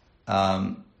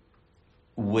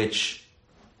 which,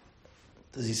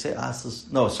 does he say atzlus?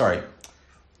 No, sorry.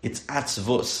 It's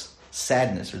atzvus,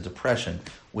 sadness or depression,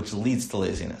 which leads to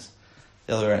laziness.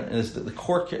 The other end is the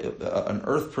core. An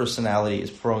Earth personality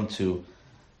is prone to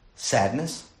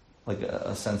sadness, like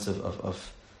a sense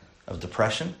of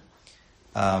depression,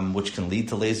 which can lead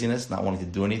to laziness, not wanting to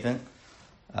do anything.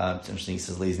 It's interesting. He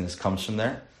says laziness comes from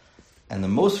there. And the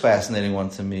most fascinating one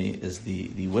to me is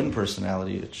the wind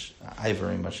personality, which I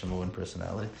very much am a wind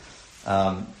personality.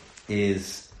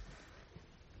 Is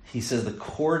he says the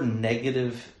core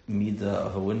negative midah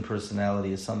of a wind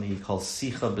personality is something he calls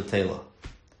sicha betela,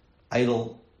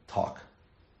 idle talk.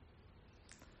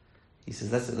 He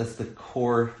says that's the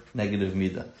core negative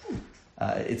midah.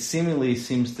 It seemingly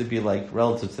seems to be like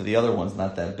relative to the other ones,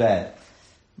 not that bad,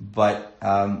 but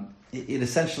it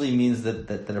essentially means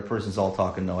that a person's all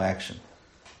talk and no action.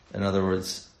 In other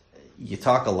words, you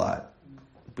talk a lot,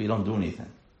 but you don't do anything,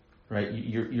 right?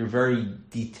 You're very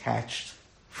detached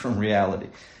from reality.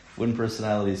 Wind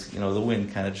personalities, the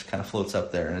wind kind of floats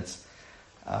up there, and it's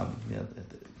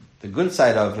the good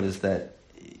side of it is that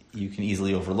you can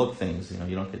easily overlook things.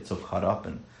 You don't get so caught up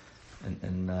in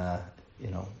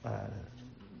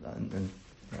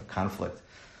conflict.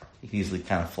 You can easily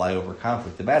kind of fly over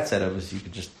conflict. The bad side of it is you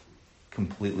could just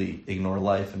completely ignore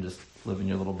life and just live in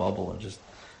your little bubble and just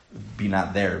be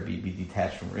not there, be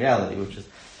detached from reality, which is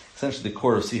essentially the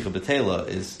core of Sicha B'Tela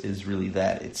is really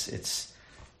that. It's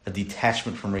a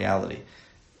detachment from reality.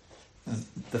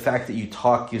 The fact that you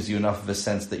talk gives you enough of a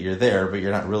sense that you're there, but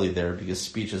you're not really there because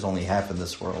speech is only half in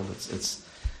this world. It's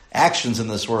actions in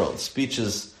this world. Speech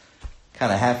is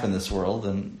kind of half in this world,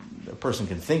 and a person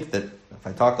can think that if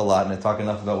I talk a lot and I talk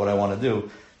enough about what I want to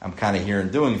do, I'm kind of here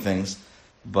and doing things,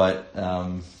 but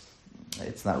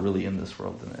it's not really in this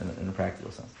world in a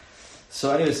practical sense. So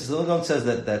anyways, the Lilgon says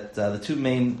that the two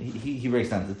main, he breaks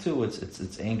down to two,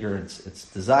 it's anger, it's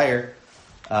desire,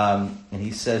 and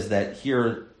he says that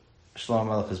here Shlomo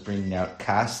Melech is bringing out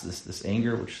kas, this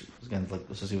anger, which is again like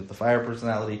associated with the fire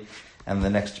personality, and the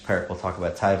next parak we'll talk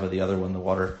about taiva, the other one, the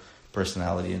water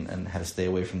personality, and how to stay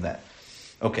away from that.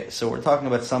 Okay, so we're talking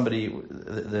about somebody.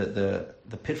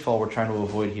 The pitfall we're trying to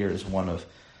avoid here is one of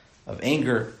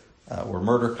anger, where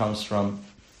murder comes from.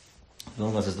 The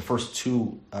Lilgon says the first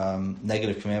two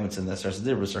negative commandments in the Aseret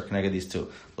Dibros are connected these two.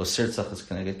 Lo sirtzach is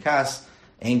connected kas,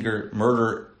 anger,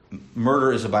 murder.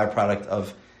 Murder is a byproduct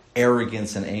of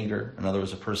arrogance and anger. In other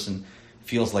words, a person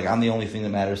feels like I'm the only thing that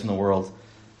matters in the world.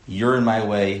 You're in my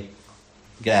way.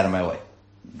 Get out of my way.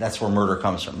 That's where murder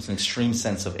comes from. It's an extreme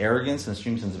sense of arrogance, an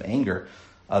extreme sense of anger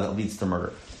that leads to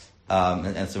murder.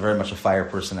 And it's very much a fire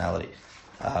personality.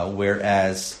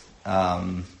 Whereas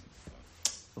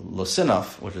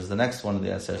Losinov, which is the next one of the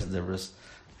Aseret Dibros,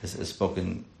 is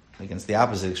spoken against the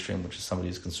opposite extreme, which is somebody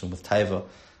who's consumed with taiva,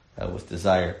 with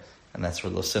desire. And that's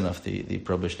where Losinov, the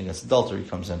prohibition against adultery,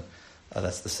 comes in.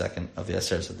 That's the second of the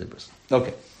Aseret Dibros.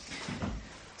 Okay.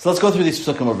 So let's go through these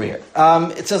psukim over here.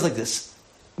 It says like this.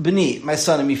 B'ni, my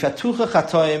son, mifatucha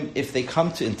chatoim, if they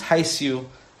come to entice you,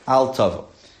 al tavo.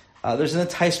 There's an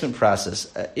enticement process.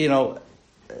 Avera,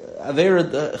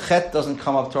 the chet doesn't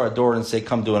come up to our door and say,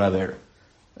 come do an avera.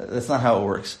 That's not how it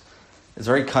works. It's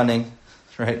very cunning,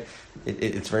 right?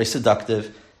 It's very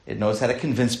seductive. It knows how to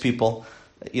convince people.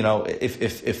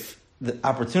 If the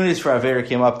opportunities for avera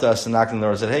came up to us and knocked on the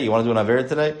door and said, hey, you want to do an avera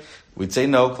today? We'd say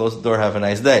no, close the door, have a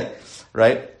nice day,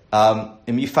 right?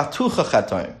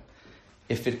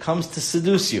 if it comes to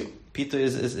seduce you, pito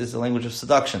is the language of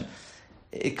seduction.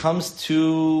 It comes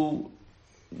to,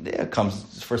 it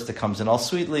comes in all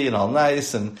sweetly and all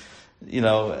nice, and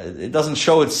it doesn't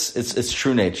show its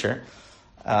true nature.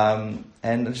 And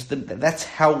that's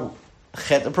how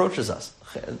chet approaches us.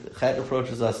 Chet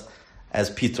approaches us as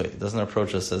pitoy. It doesn't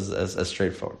approach us as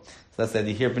straightforward. So that's the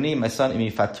idea here. B'ni, my son,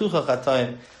 imi fatucha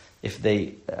chatoim. If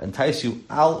they entice you,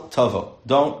 al tovo,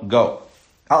 don't go.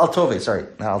 Al tove, sorry,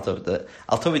 not al tove.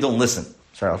 Al tove, don't listen.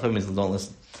 Sorry, al tove means don't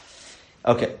listen.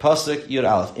 Okay, pasuk yud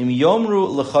aleph. Im yomru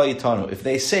l'cha itanu. If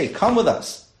they say, come with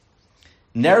us,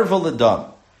 nerva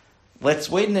l'dam. Let's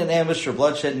wait in an ambush for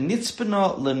bloodshed.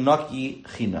 Nitzpena l'naki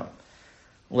chinam.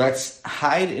 Let's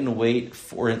hide and wait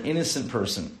for an innocent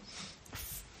person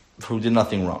who did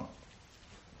nothing wrong.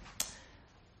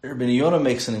 Rabbi Yonah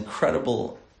makes an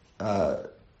incredible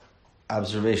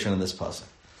observation in this pasuk.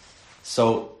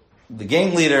 So the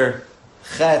gang leader,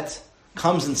 Chet,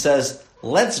 comes and says,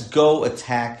 let's go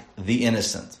attack the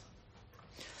innocent.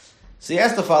 So he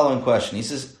asks the following question. He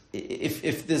says,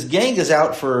 if this gang is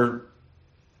out for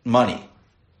money,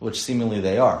 which seemingly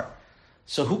they are,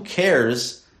 so who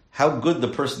cares how good the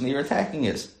person that you're attacking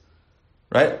is?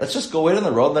 Right? Let's just go wait on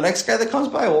the road. The next guy that comes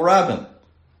by, we'll rob him.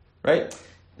 Right?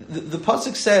 The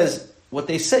pasuk says, what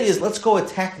they say is, let's go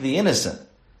attack the innocent.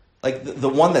 Like the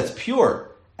one that's pure.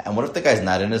 And what if the guy's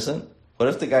not innocent? What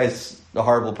if the guy's a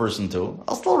horrible person too?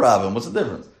 I'll still rob him. What's the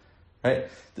difference? Right?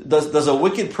 Does a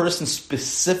wicked person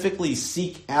specifically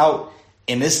seek out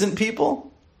innocent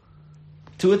people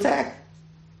to attack?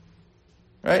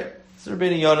 Right? It's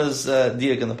Rabbeinu Yonah's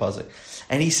diak in the pasuk.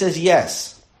 And he says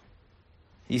yes.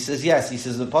 He says yes. He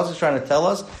says the pasuk is trying to tell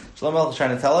us, Shlomo Melech is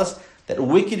trying to tell us, that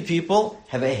wicked people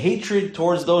have a hatred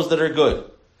towards those that are good.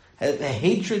 Have a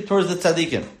hatred towards the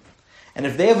tzaddikim. And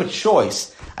if they have a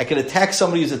choice, I could attack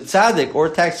somebody who's a tzaddik or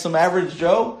attack some average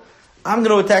Joe, I'm going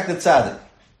to attack the tzaddik.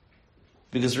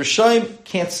 Because Rishonim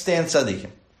can't stand tzaddikim.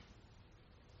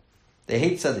 They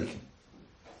hate tzaddikim.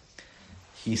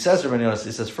 He says,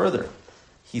 he says further,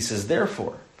 he says,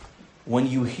 therefore, when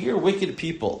you hear wicked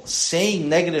people saying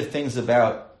negative things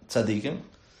about tzaddikim,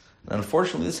 and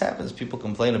unfortunately this happens, people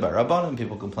complain about Rabbanim,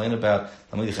 people complain about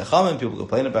Talmidei Chachamim, people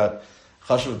complain about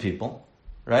Chashuv people,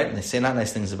 right? And they say not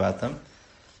nice things about them.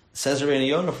 Says Rabbeinu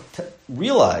Yonah,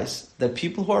 realize that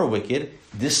people who are wicked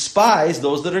despise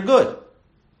those that are good.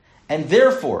 And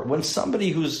therefore, when somebody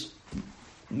who's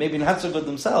maybe not so good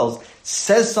themselves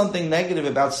says something negative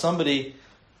about somebody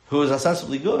who is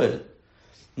ostensibly good,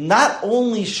 not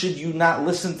only should you not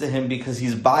listen to him because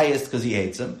he's biased because he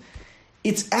hates him,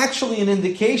 it's actually an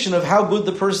indication of how good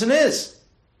the person is.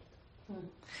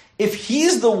 If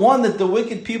he's the one that the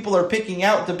wicked people are picking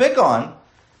out to pick on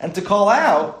and to call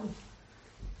out,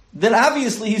 then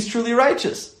obviously he's truly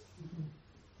righteous.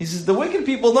 He says the wicked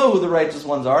people know who the righteous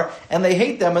ones are, and they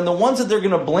hate them, and the ones that they're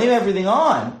going to blame everything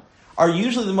on are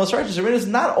usually the most righteous. It's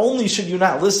not only should you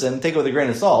not listen, take it with a grain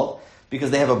of salt,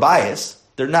 because they have a bias,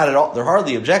 they're not at all, they're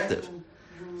hardly objective.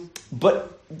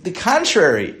 But the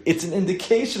contrary, it's an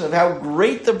indication of how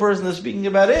great the person they're speaking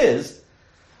about is.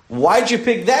 Why'd you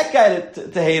pick that guy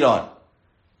to hate on?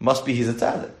 Must be he's a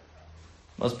tzaddik.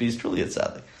 Must be he's truly a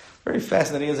tzaddik. Very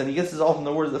fascinating, and he gets this all from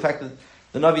the word of the fact that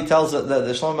the Navi tells us, that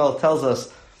the Shlomo Melech tells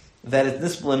us that it's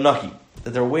nisbel and naki,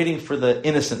 that they're waiting for the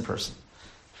innocent person,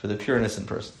 for the pure innocent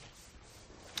person.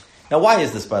 Now, why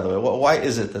is this, by the way? Why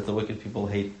is it that the wicked people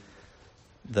hate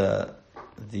the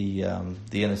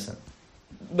innocent?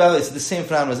 By the way, it's the same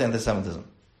phenomenon as anti-Semitism.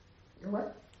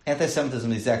 What?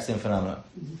 Anti-Semitism is the exact same phenomenon.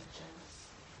 Mm-hmm.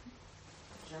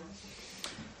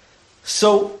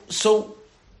 So,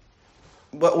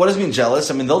 what does it mean jealous?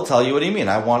 I mean, they'll tell you, what do you mean?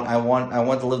 I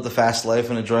want to live the fast life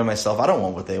and enjoy myself. I don't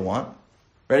want what they want,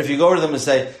 right? If you go to them and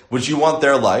say, would you want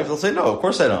their life? They'll say, no, of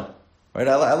course I don't, right?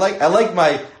 I like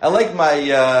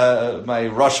my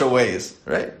Russia ways,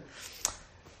 right?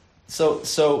 So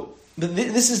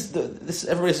this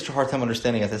everybody has such a hard time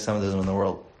understanding anti-Semitism in the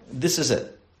world. This is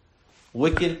it.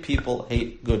 Wicked people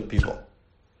hate good people.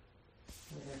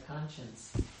 With their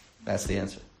conscience. That's the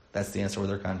answer. That's the answer with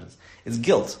their conscience. It's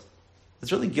guilt.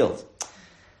 It's really guilt.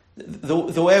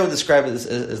 The way I would describe it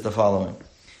is the following.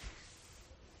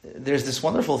 There's this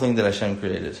wonderful thing that Hashem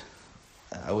created,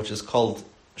 which is called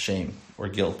shame or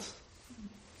guilt.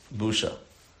 Busha. In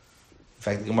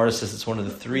fact, the Gemara says it's one of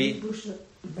the three... Busha.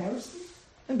 Embarrassment?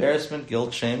 Embarrassment,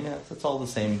 guilt, shame. Yeah, that's all the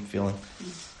same feeling.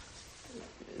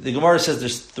 The Gemara says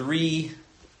there's three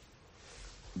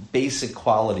basic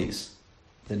qualities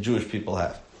that Jewish people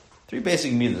have. Three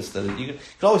basic midas that you can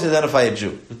always identify a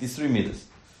Jew with these three midas.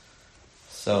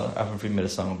 So Avram Fried made a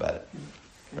song about it,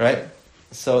 right?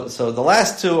 So the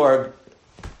last two are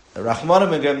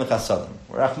Rachmanim and Gem Chasadim.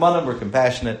 We're Rachmanim, we're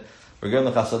compassionate. We're Gem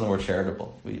Chasadim, we're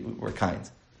charitable. We're kind.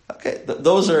 Okay,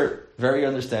 those are very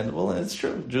understandable, and it's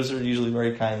true. Jews are usually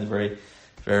very kind, very,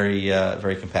 very,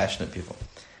 very compassionate people.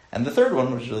 And the third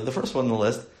one, which is really the first one on the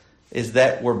list, is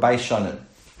that we're Baishanim.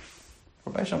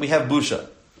 We're Baishanim. We have Busha.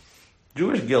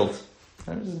 Jewish guilt.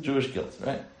 There's Jewish guilt,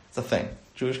 right? It's a thing.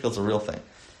 Jewish guilt's a real thing.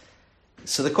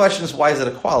 So the question is, why is it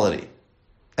a quality?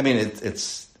 I mean,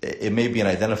 it may be an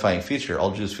identifying feature.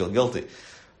 All Jews feel guilty.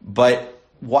 But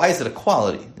why is it a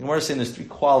quality? The Gemara is saying there's three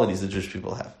qualities that Jewish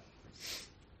people have.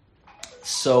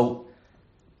 So,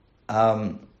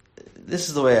 this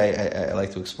is the way I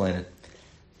like to explain it.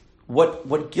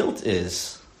 What guilt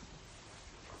is,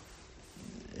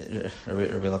 Rabbi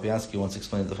Lapiansky once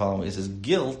explained it the following way. He says,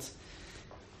 guilt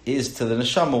is to the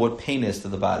neshama what pain is to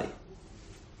the body.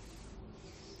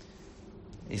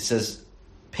 He says,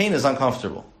 pain is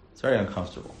uncomfortable. It's very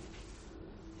uncomfortable.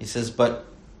 He says, but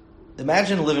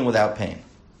imagine living without pain.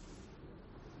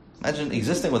 Imagine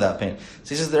existing without pain. So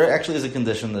he says there actually is a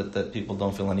condition that people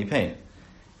don't feel any pain.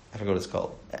 I forget what it's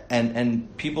called.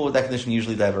 And people with that condition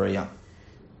usually die very young.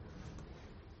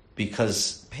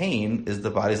 Because pain is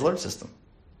the body's alert system.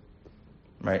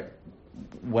 Right?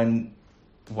 When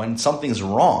something's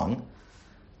wrong,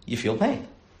 you feel pain.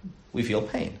 We feel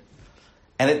pain.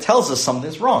 And it tells us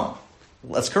something's wrong.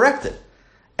 Let's correct it.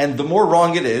 And the more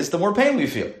wrong it is, the more pain we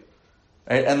feel.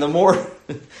 Right? And the more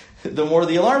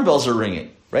the alarm bells are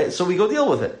ringing. Right? So we go deal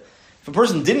with it. If a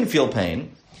person didn't feel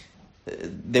pain,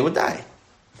 they would die.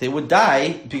 They would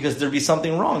die because there'd be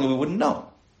something wrong and we wouldn't know.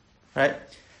 Right?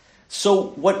 So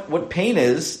what pain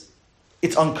is,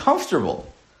 it's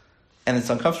uncomfortable. And it's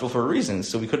uncomfortable for a reason,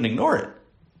 so we couldn't ignore it.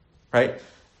 Right?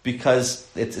 Because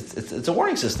it's a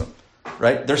warning system.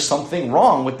 Right? There's something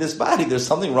wrong with this body. There's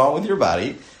something wrong with your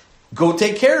body. Go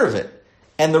take care of it.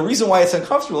 And the reason why it's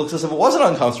uncomfortable is because if it wasn't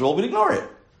uncomfortable, we'd ignore it.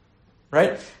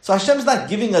 Right? So Hashem's not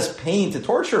giving us pain to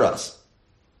torture us.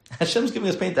 Hashem's giving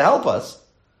us pain to help us.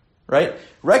 Right?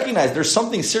 Recognize there's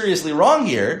something seriously wrong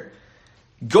here.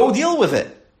 Go deal with it.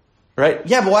 Right?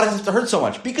 Yeah, but why does it have to hurt so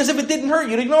much? Because if it didn't hurt,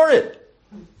 you'd ignore it.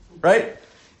 Right?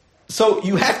 So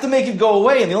you have to make it go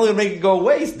away, and the only way to make it go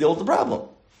away is to deal with the problem.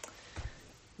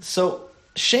 So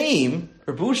shame,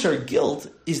 or busha, or guilt,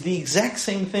 is the exact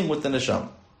same thing with the neshama.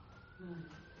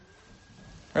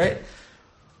 Right?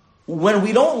 When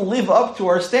we don't live up to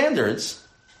our standards,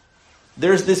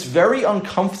 there's this very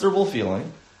uncomfortable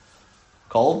feeling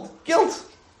called guilt.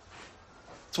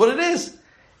 It's what it is.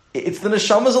 It's the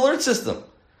neshama's alert system.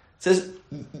 It says,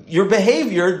 your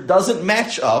behavior doesn't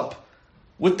match up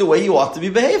with the way you ought to be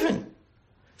behaving.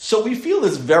 So we feel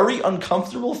this very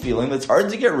uncomfortable feeling that's hard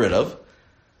to get rid of,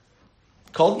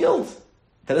 called guilt.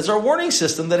 That is our warning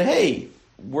system that, hey,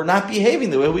 we're not behaving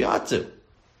the way we ought to.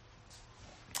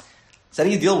 So how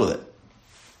do you deal with it?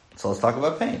 So let's talk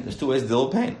about pain. There's two ways to deal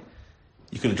with pain.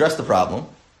 You can address the problem,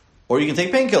 or you can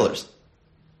take painkillers.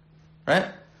 Right?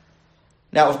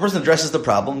 Now, if a person addresses the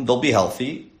problem, they'll be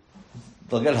healthy.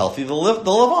 They'll get healthy. They'll live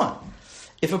on.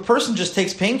 If a person just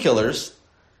takes painkillers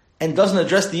and doesn't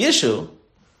address the issue,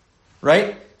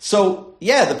 right? So,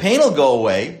 yeah, the pain will go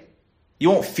away.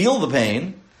 You won't feel the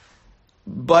pain,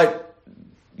 but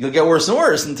you'll get worse and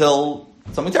worse until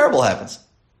something terrible happens,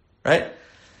 right?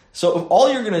 So if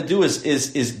all you're going to do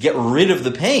is get rid of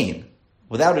the pain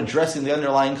without addressing the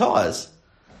underlying cause,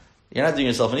 you're not doing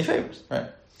yourself any favors, right?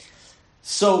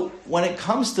 So when it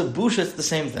comes to busha, it's the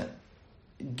same thing.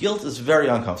 Guilt is very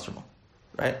uncomfortable,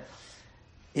 right?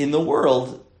 In the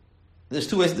world, there's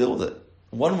two ways to deal with it.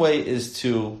 One way is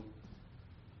to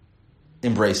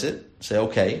embrace it, say,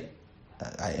 okay,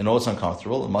 I know it's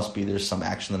uncomfortable. It must be there's some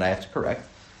action that I have to correct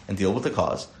and deal with the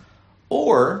cause.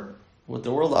 Or, what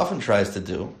the world often tries to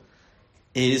do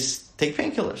is take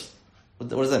painkillers. What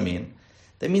does that mean?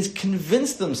 That means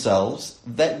convince themselves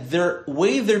that their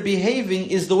way they're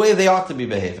behaving is the way they ought to be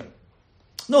behaving.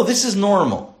 No, this is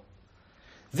normal.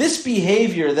 This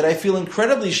behavior that I feel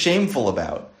incredibly shameful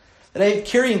about, that I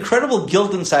carry incredible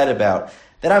guilt inside about,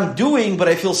 that I'm doing but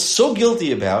I feel so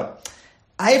guilty about,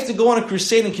 I have to go on a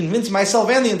crusade and convince myself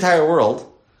and the entire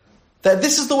world that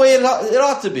this is the way it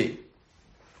ought to be.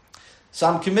 So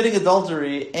I'm committing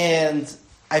adultery and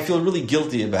I feel really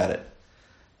guilty about it.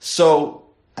 So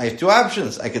I have two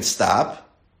options. I could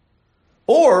stop,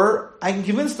 or I can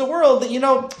convince the world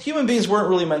that, human beings weren't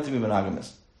really meant to be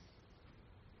monogamous.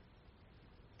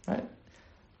 Right?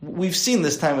 We've seen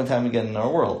this time and time again in our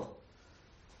world.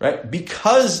 Right?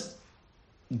 Because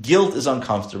guilt is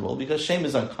uncomfortable, because shame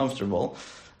is uncomfortable,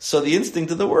 so the instinct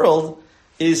of the world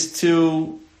is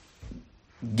to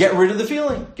get rid of the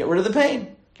feeling, get rid of the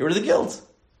pain, get rid of the guilt.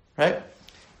 Right?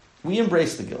 We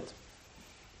embrace the guilt.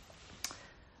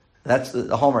 That's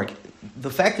the hallmark.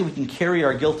 The fact that we can carry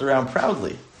our guilt around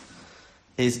proudly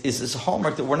is this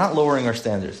hallmark that we're not lowering our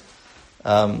standards.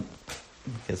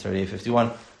 It's already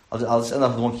 8:51. I'll just end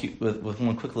off with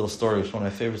one quick little story, which is one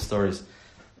of my favorite stories.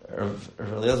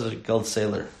 Eliezer Gold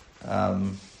Sailor. He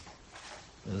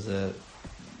was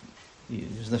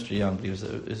Mr. Young, but he was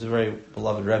a very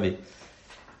beloved Rebbe.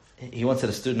 He once had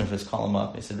a student of his call him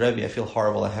up. He said, "Rebbe, I feel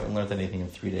horrible. I haven't learned anything in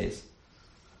 3 days."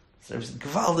 So he said,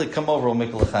 "Gvaldik, come over. We'll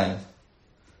make a l'chaim."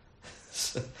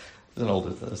 He's an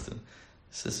older student.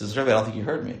 He says, "Rebbe, I don't think you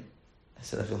heard me." I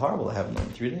said, "I feel horrible. I haven't learned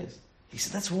in 3 days." He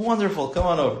said, "That's wonderful. Come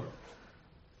on over."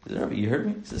 He said, "Rebbe, you heard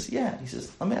me?" He says, "Yeah." He says,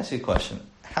 "Let me ask you a question.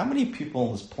 How many people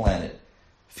on this planet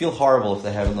feel horrible if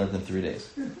they haven't learned in 3 days?"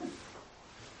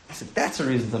 I said, "That's a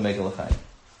reason to make a l'chaim.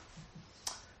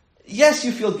 Yes,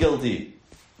 you feel guilty,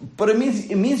 but it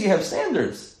means you have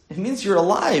standards. It means you're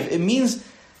alive. It means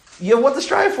you have what to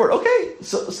strive for. Okay,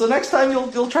 so next time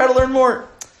you'll try to learn more.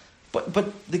 But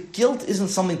the guilt isn't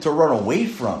something to run away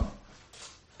from.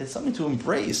 It's something to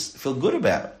embrace, feel good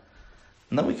about,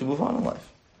 and then we can move on in life.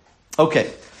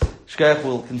 Okay, Shkayach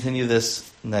will continue this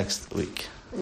next week.